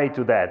 hooray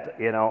to that.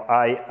 You know,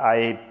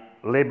 I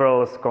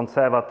liberals,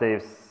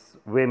 conservatives,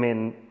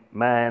 women,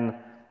 men,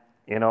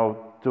 you know,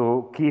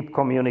 to keep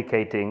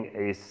communicating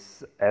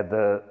is at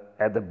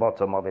the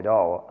bottom of it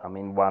all. I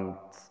mean,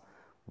 once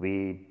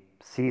we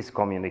cease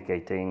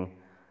communicating,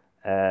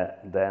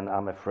 then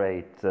I'm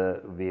afraid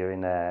we're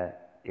in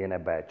a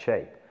bad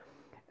shape.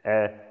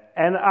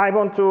 And I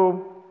want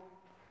to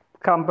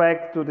come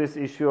back to this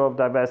issue of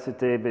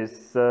diversity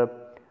with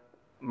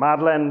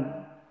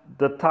Madeleine.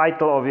 The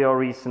title of your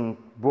recent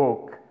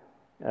book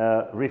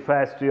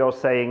refers to your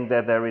saying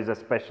that there is a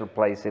special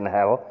place in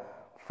hell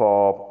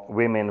for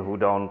women who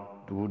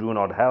do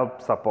not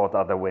help support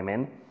other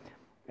women.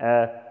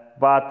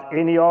 But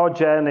in your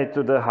journey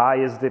to the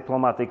highest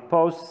diplomatic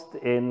post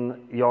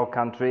in your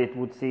country, it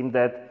would seem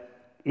that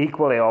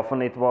equally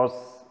often it was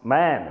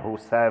men who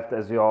served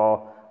as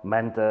your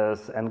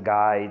mentors and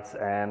guides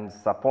and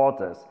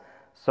supporters.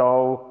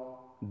 So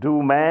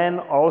do men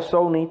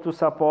also need to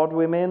support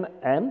women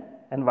and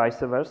vice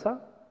versa?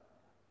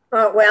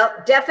 Well,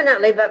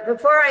 definitely. But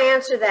before I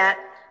answer that,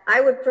 I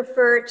would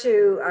prefer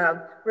to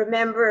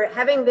remember,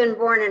 having been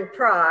born in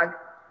Prague,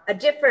 a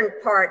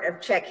different part of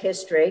Czech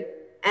history,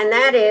 and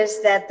that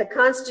is that the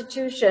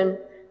constitution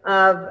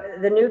of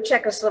the new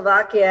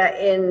Czechoslovakia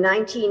in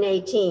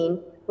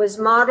 1918 was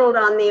modeled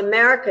on the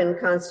American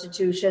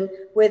Constitution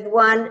with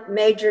one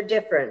major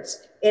difference.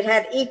 It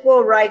had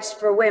equal rights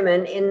for women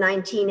in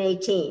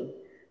 1918.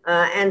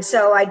 And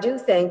so I do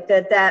think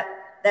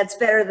that's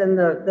better than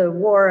the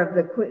war of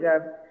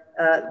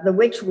the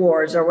witch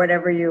wars or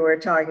whatever you were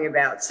talking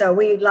about. So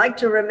we'd like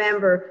to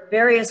remember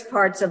various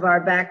parts of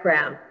our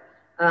background.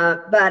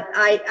 But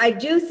I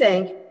do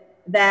think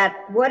that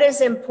what is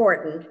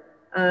important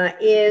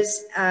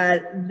is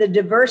the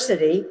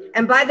diversity.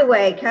 And by the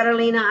way,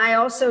 Karolina, I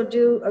also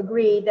do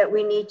agree that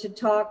we need to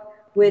talk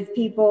with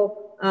people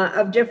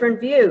of different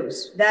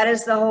views. That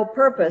is the whole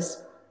purpose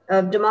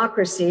of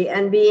democracy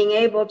and being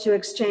able to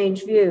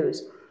exchange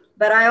views.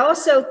 But I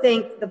also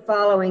think the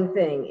following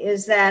thing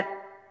is that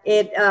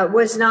it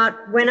was not,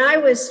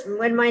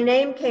 when my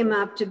name came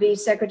up to be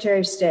Secretary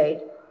of State,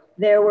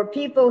 there were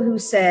people who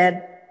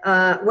said,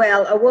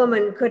 well, a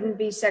woman couldn't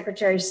be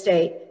Secretary of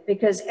State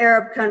because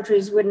Arab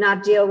countries would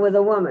not deal with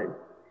a woman.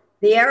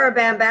 The Arab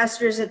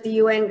ambassadors at the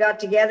UN got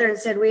together and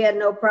said we had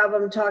no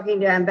problem talking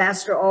to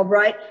Ambassador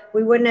Albright.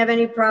 We wouldn't have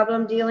any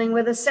problem dealing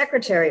with a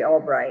Secretary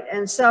Albright.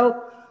 And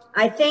so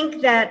I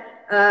think that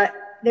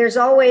there's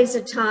always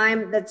a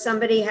time that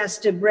somebody has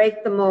to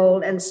break the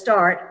mold and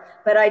start.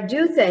 But I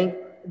do think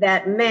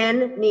that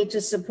men need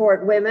to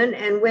support women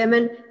and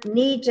women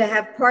need to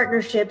have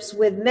partnerships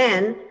with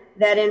men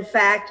that in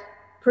fact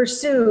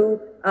pursue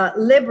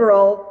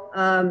liberal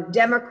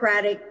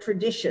democratic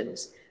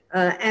traditions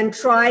and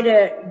try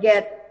to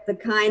get the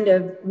kind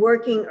of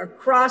working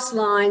across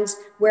lines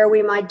where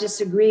we might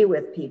disagree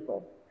with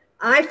people.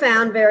 I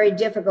found very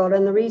difficult,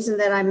 and the reason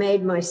that I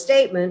made my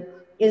statement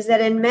is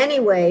that in many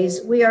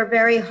ways we are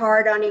very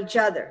hard on each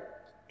other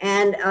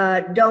and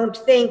don't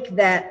think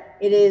that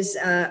it is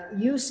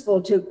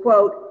useful to,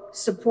 quote,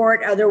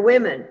 support other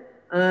women.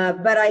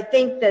 But I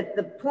think that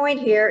the point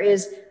here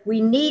is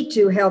we need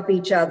to help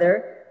each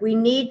other. We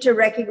need to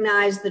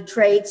recognize the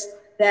traits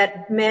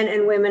that men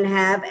and women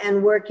have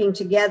and working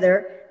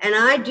together. And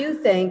I do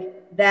think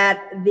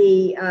that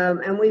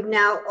and we've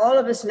now, all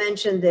of us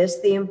mentioned this,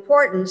 the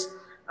importance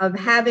of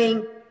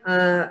having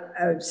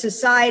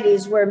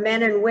societies where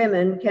men and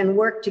women can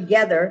work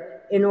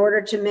together in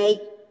order to make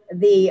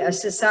the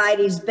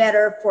societies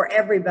better for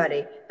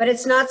everybody. But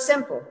it's not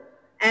simple.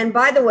 And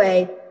by the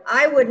way,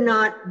 I would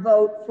not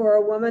vote for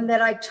a woman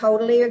that I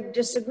totally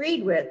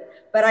disagreed with.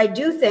 But I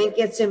do think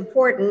it's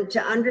important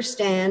to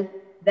understand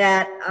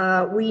that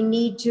we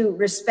need to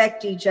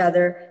respect each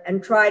other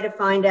and try to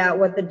find out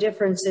what the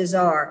differences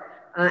are.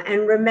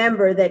 And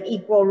remember that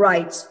equal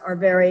rights are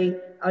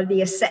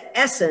the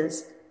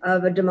essence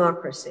of a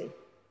democracy.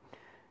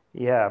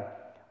 Yeah.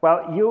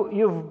 Well,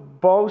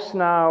 you've both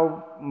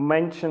now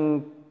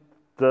mentioned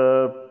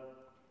the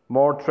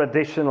more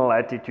traditional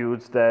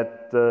attitudes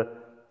that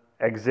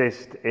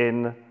exist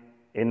in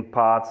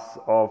parts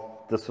of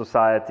the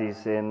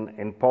societies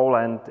in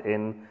Poland,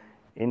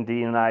 in the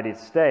United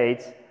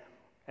States.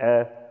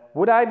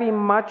 Would I be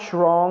much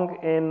wrong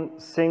in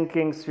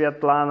thinking,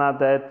 Sviatlana,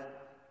 that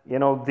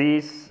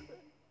these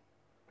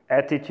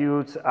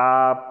attitudes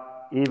are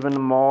even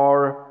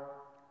more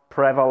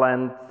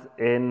prevalent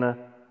in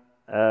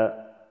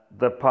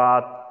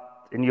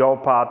your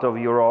part of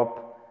Europe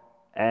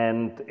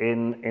and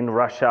in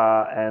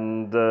Russia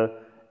and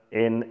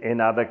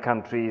in other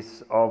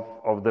countries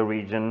of the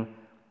region,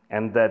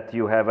 and that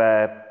you have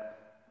a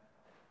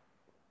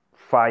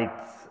fight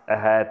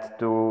ahead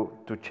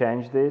to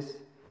change this?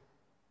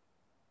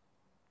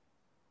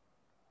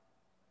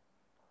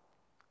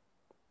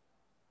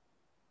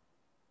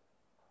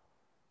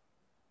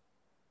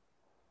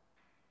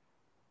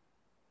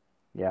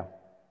 Yeah.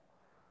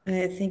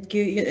 Thank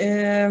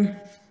you.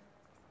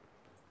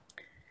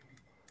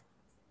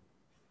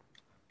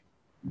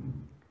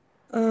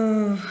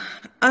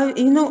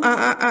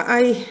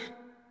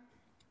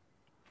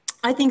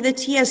 I think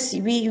that yes,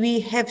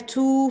 we have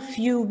too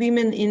few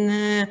women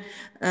in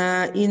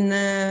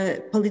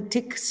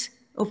politics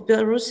of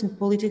Belarus, in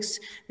politics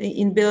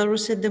in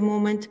Belarus at the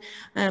moment.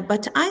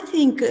 But I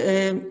think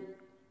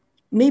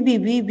maybe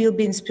we will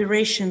be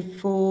inspiration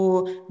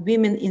for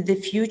women in the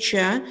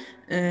future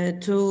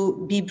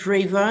to be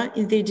braver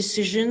in their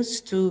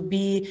decisions, to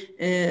be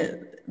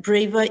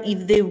braver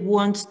if they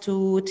want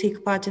to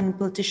take part in the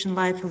political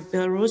life of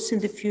Belarus in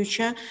the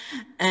future,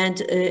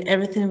 and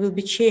everything will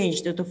be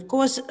changed. And of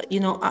course,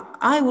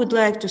 I would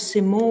like to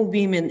see more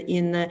women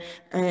in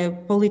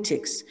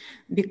politics,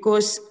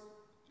 because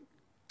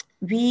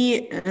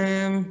we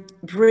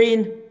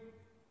bring,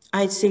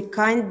 I'd say,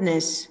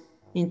 kindness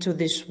into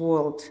this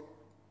world.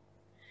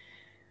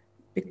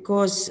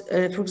 Because,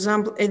 for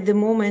example, at the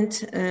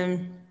moment,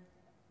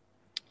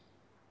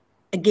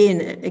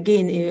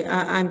 again,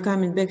 I'm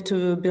coming back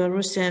to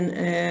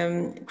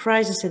Belarusian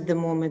crisis at the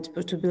moment,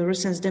 but to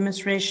Belarusian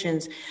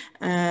demonstrations.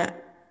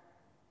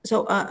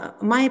 So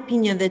my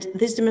opinion that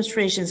these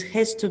demonstrations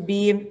has to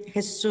be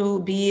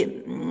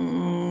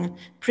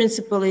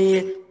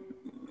principally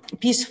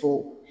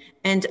peaceful,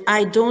 And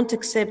I don't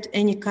accept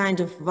any kind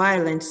of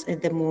violence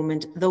at the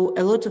moment, though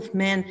a lot of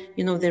men,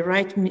 you know, they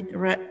write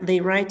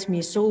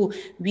me, so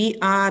we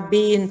are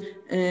being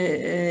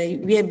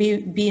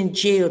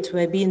jailed,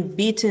 we are being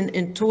beaten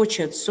and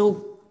tortured.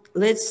 So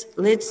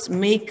let's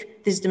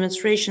make these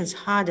demonstrations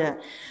harder.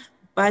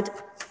 But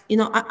you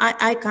know,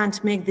 I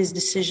can't make this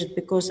decision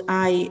because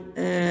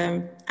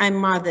I'm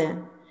mother,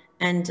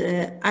 and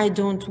I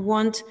don't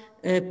want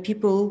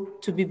people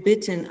to be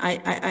beaten.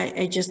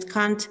 I just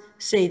can't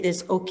say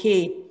this,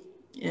 okay,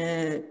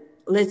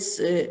 let's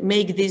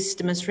make these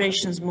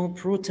demonstrations more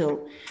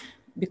brutal,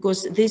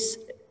 because this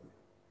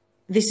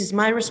is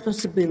my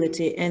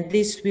responsibility, and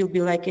this will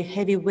be like a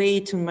heavy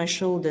weight on my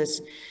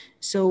shoulders.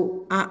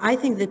 So I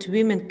think that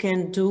women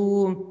can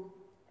do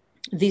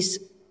this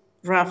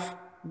rough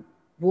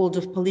world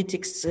of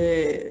politics,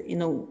 you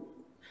know,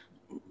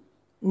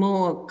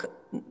 more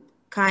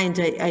kind,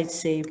 I'd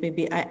say.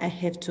 Maybe I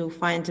have to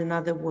find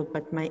another word,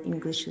 but my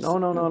English is not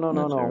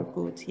very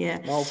good. Yeah.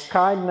 No,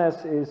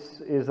 kindness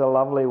is a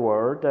lovely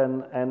word,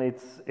 and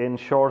it's in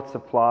short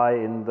supply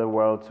in the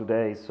world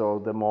today. So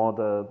the more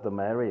the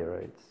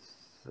merrier. It's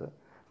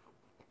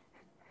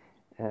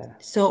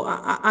So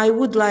I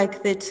would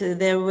like that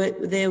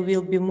there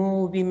will be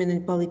more women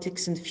in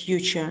politics in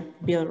future,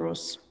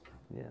 Belarus.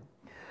 Yeah.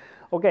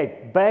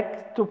 Okay,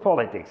 back to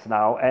politics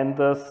now, and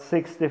the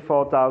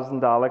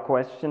 $64,000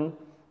 question.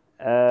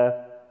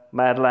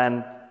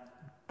 Madeleine,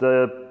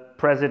 the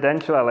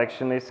presidential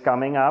election is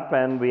coming up,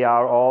 and we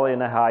are all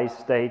in a high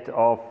state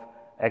of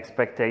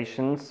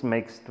expectations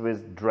mixed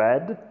with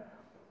dread.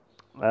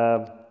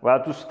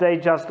 Well, to stay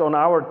just on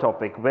our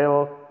topic,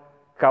 will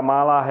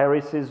Kamala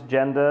Harris's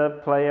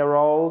gender play a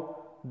role?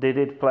 Did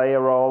it play a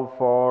role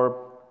for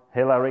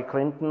Hillary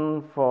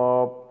Clinton,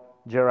 for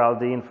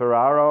Geraldine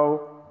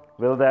Ferraro?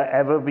 Will there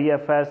ever be a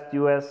first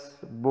U.S.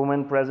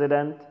 woman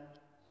president?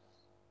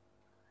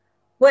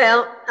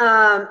 Well,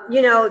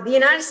 you know, the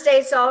United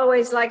States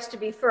always likes to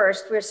be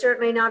first. We're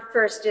certainly not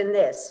first in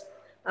this.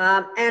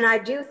 And I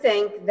do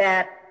think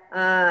that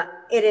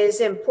it is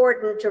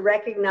important to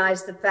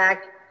recognize the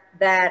fact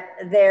that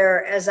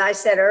there, as I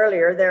said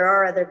earlier, there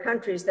are other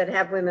countries that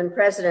have women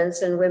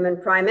presidents and women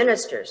prime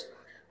ministers.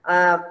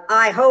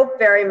 I hope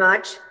very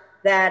much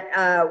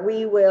that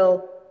we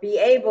will be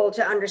able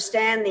to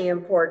understand the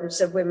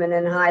importance of women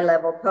in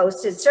high-level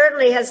posts. It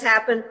certainly has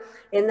happened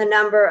in the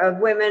number of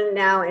women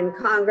now in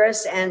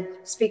Congress and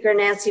Speaker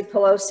Nancy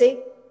Pelosi.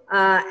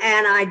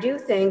 And I do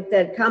think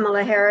that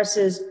Kamala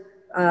Harris's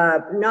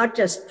not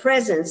just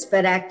presence,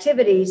 but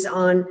activities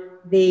on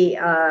the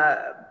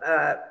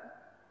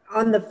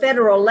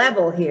federal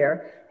level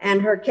here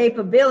and her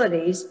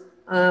capabilities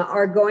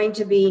are going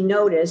to be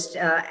noticed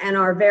and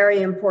are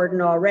very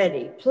important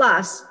already.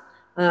 Plus,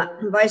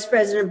 Vice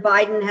President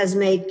Biden has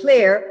made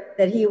clear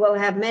that he will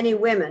have many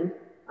women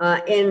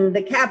in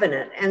the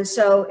cabinet. And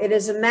so it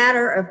is a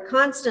matter of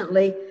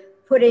constantly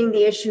putting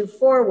the issue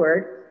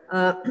forward.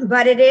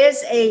 But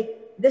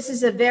this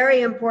is a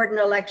very important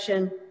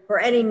election for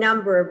any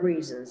number of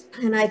reasons.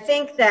 And I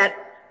think that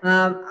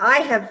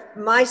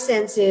my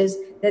sense is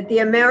that the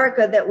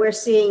America that we're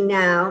seeing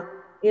now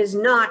is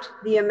not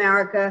the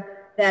America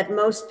that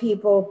most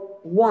people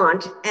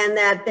want, and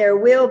that there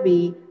will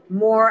be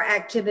more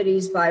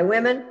activities by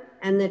women,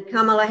 and that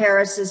Kamala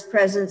Harris's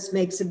presence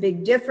makes a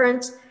big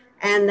difference,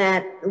 and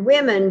that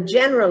women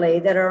generally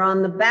that are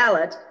on the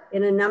ballot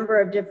in a number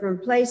of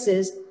different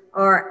places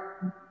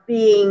are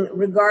being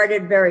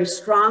regarded very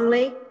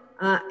strongly,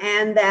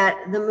 and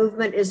that the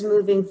movement is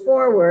moving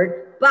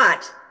forward.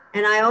 But,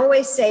 and I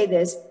always say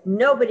this,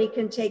 nobody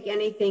can take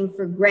anything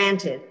for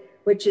granted,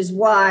 which is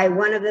why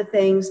one of the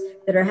things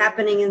that are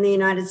happening in the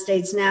United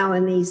States now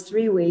in these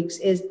 3 weeks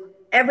is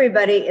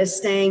everybody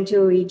is saying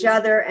to each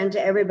other and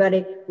to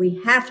everybody, we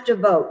have to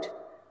vote.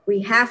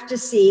 We have to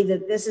see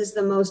that this is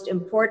the most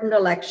important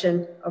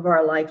election of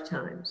our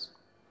lifetimes.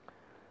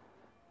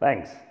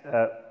 Thanks.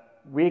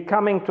 We're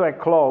coming to a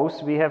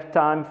close. We have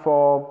time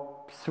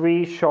for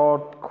 3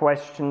 short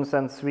questions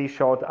and 3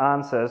 short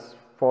answers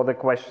for the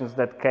questions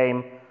that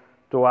came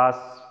to us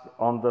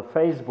on the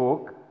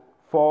Facebook.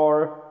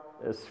 For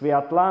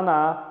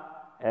Sviatlana,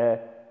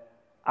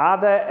 are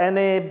there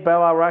any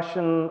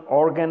Belarusian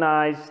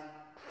organized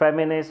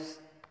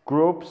feminist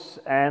groups,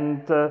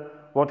 and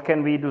what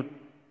can we do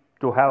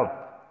to help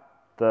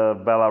the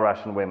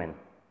Belarusian women?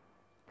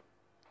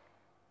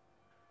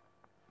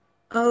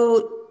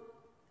 Oh,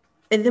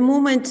 at the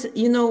moment,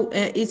 you know,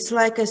 it's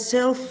like a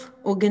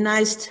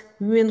self-organized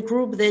women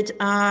group that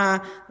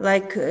are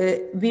like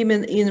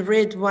women in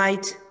red,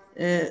 white,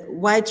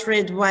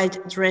 red,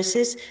 white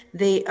dresses.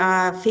 They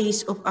are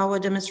face of our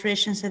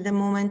demonstrations at the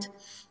moment,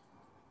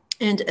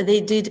 and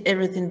they did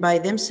everything by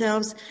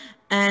themselves.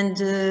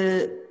 And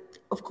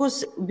of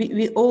course,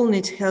 we all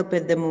need help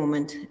at the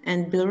moment,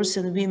 and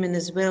Belarusian women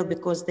as well,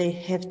 because they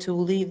have to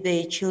leave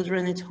their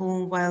children at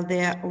home while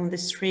they are on the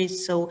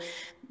streets. So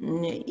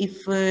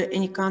if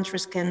any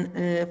countries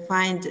can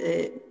find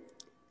a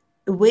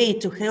way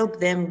to help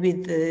them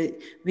with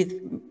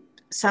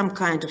some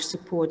kind of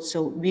support.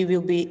 So we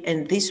will be,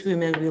 and these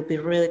women will be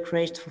really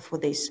grateful for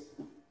this.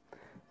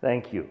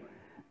 Thank you.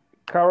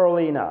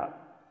 Karolina,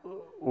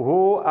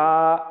 who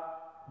are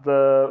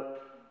the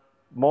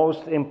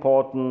most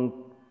important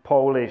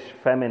Polish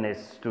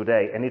feminists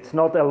today? And it's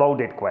not a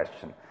loaded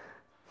question.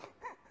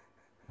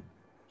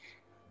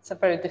 It's a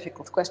very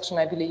difficult question,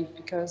 I believe,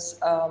 because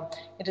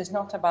it is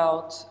not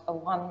about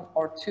one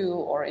or two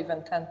or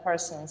even 10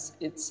 persons.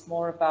 It's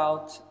more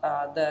about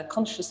the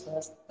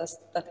consciousness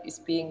that is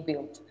being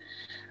built.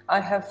 I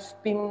have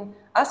been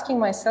asking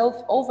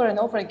myself over and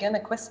over again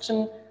a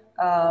question,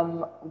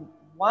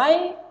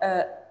 why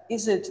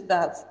is it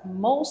that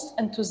most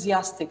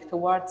enthusiastic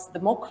towards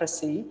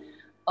democracy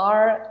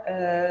are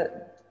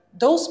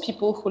those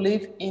people who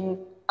live in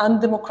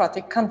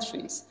undemocratic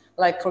countries?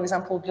 Like, for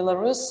example,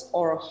 Belarus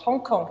or Hong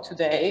Kong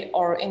today,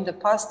 or in the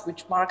past,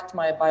 which marked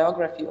my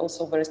biography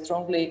also very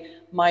strongly,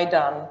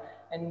 Maidan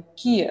and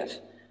Kiev.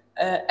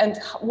 And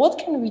what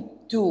can we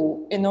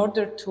do in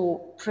order to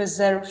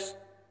preserve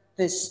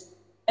this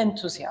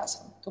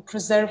enthusiasm, to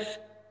preserve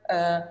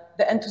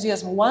the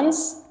enthusiasm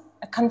once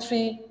a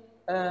country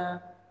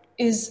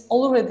is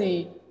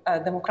already a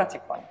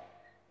democratic one?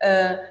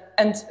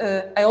 And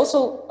I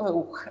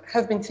also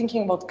have been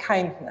thinking about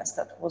kindness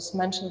that was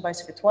mentioned by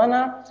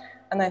Sviatlana.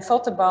 And I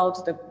thought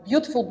about the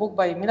beautiful book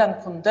by Milan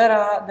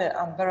Kundera, The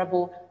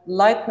Unbearable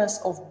Lightness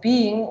of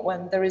Being,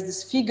 when there is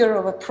this figure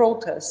of a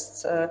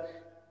protest,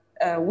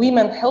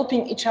 women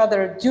helping each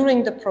other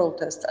during the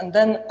protest. And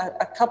then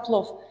a couple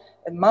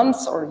of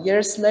months or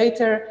years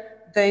later,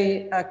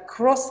 they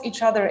cross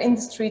each other in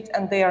the street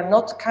and they are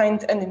not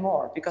kind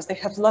anymore because they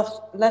have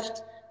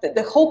left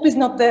the hope is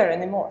not there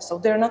anymore. So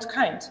they're not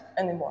kind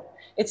anymore.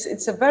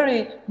 It's a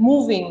very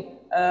moving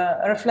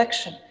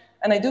reflection.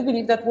 And I do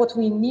believe that what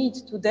we need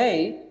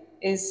today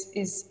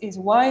is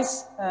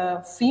wise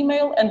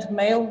female and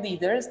male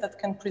leaders that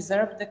can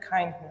preserve the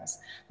kindness.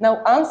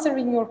 Now,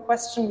 answering your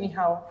question,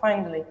 Michał,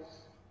 finally,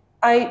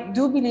 I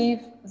do believe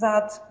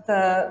that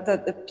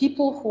the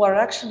people who are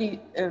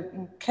actually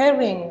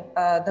caring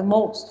the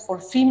most for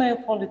female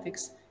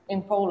politics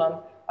in Poland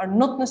are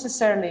not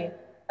necessarily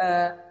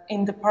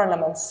in the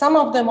parliament. Some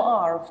of them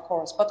are, of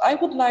course, but I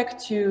would like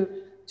to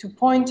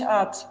point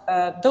at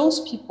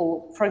those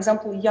people, for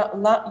example,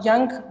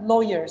 young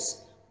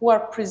lawyers who are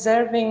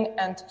preserving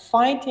and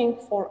fighting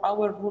for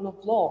our rule of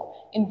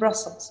law in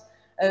Brussels.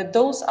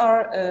 Those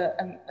are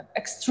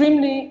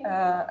extremely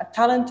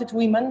talented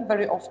women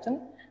very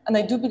often, and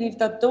I do believe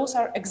that those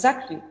are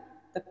exactly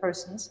the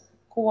persons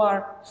who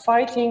are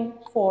fighting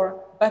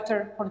for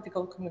better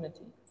political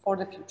community for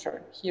the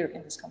future here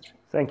in this country.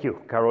 Thank you,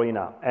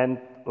 Karolina. And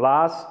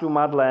last to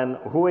Madeleine,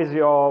 who is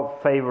your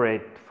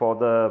favorite for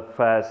the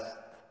first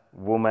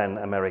woman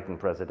American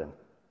president?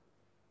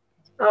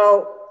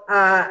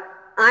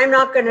 I'm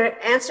not going to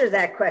answer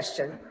that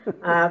question,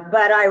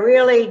 but I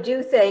really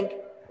do think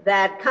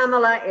that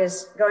Kamala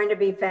is going to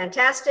be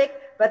fantastic,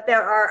 but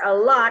there are a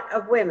lot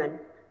of women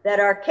that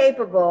are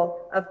capable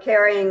of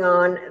carrying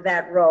on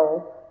that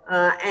role.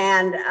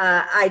 And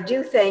I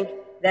do think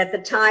that the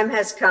time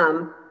has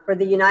come for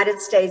the United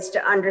States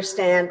to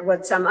understand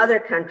what some other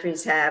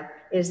countries have,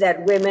 is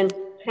that women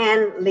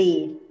can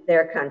lead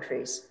their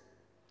countries.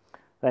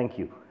 Thank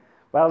you.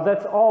 Well,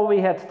 that's all we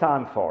had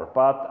time for,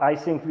 but I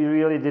think we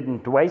really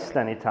didn't waste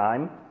any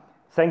time.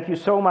 Thank you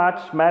so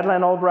much,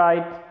 Madeleine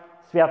Albright,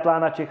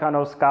 Sviatlana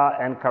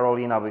Tsikhanouskaya, and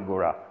Karolina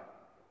Wigura.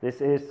 This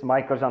is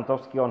Michael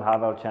Žantovský on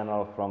Havel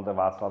channel from the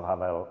Václav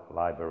Havel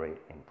Library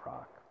in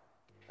Prague.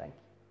 Thank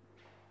you.